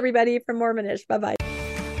 Thanks, everybody, from Mormonish. Bye-bye.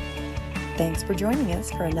 Thanks for joining us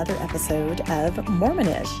for another episode of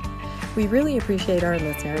Mormonish. We really appreciate our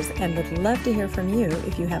listeners and would love to hear from you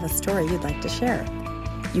if you have a story you'd like to share.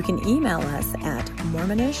 You can email us at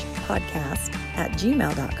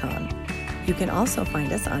mormonishpodcast@gmail.com. You can also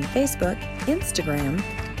find us on Facebook, Instagram,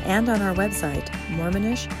 and on our website,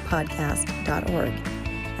 mormonishpodcast.org.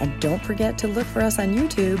 And don't forget to look for us on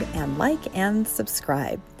YouTube and like and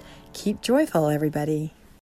subscribe. Keep joyful, everybody.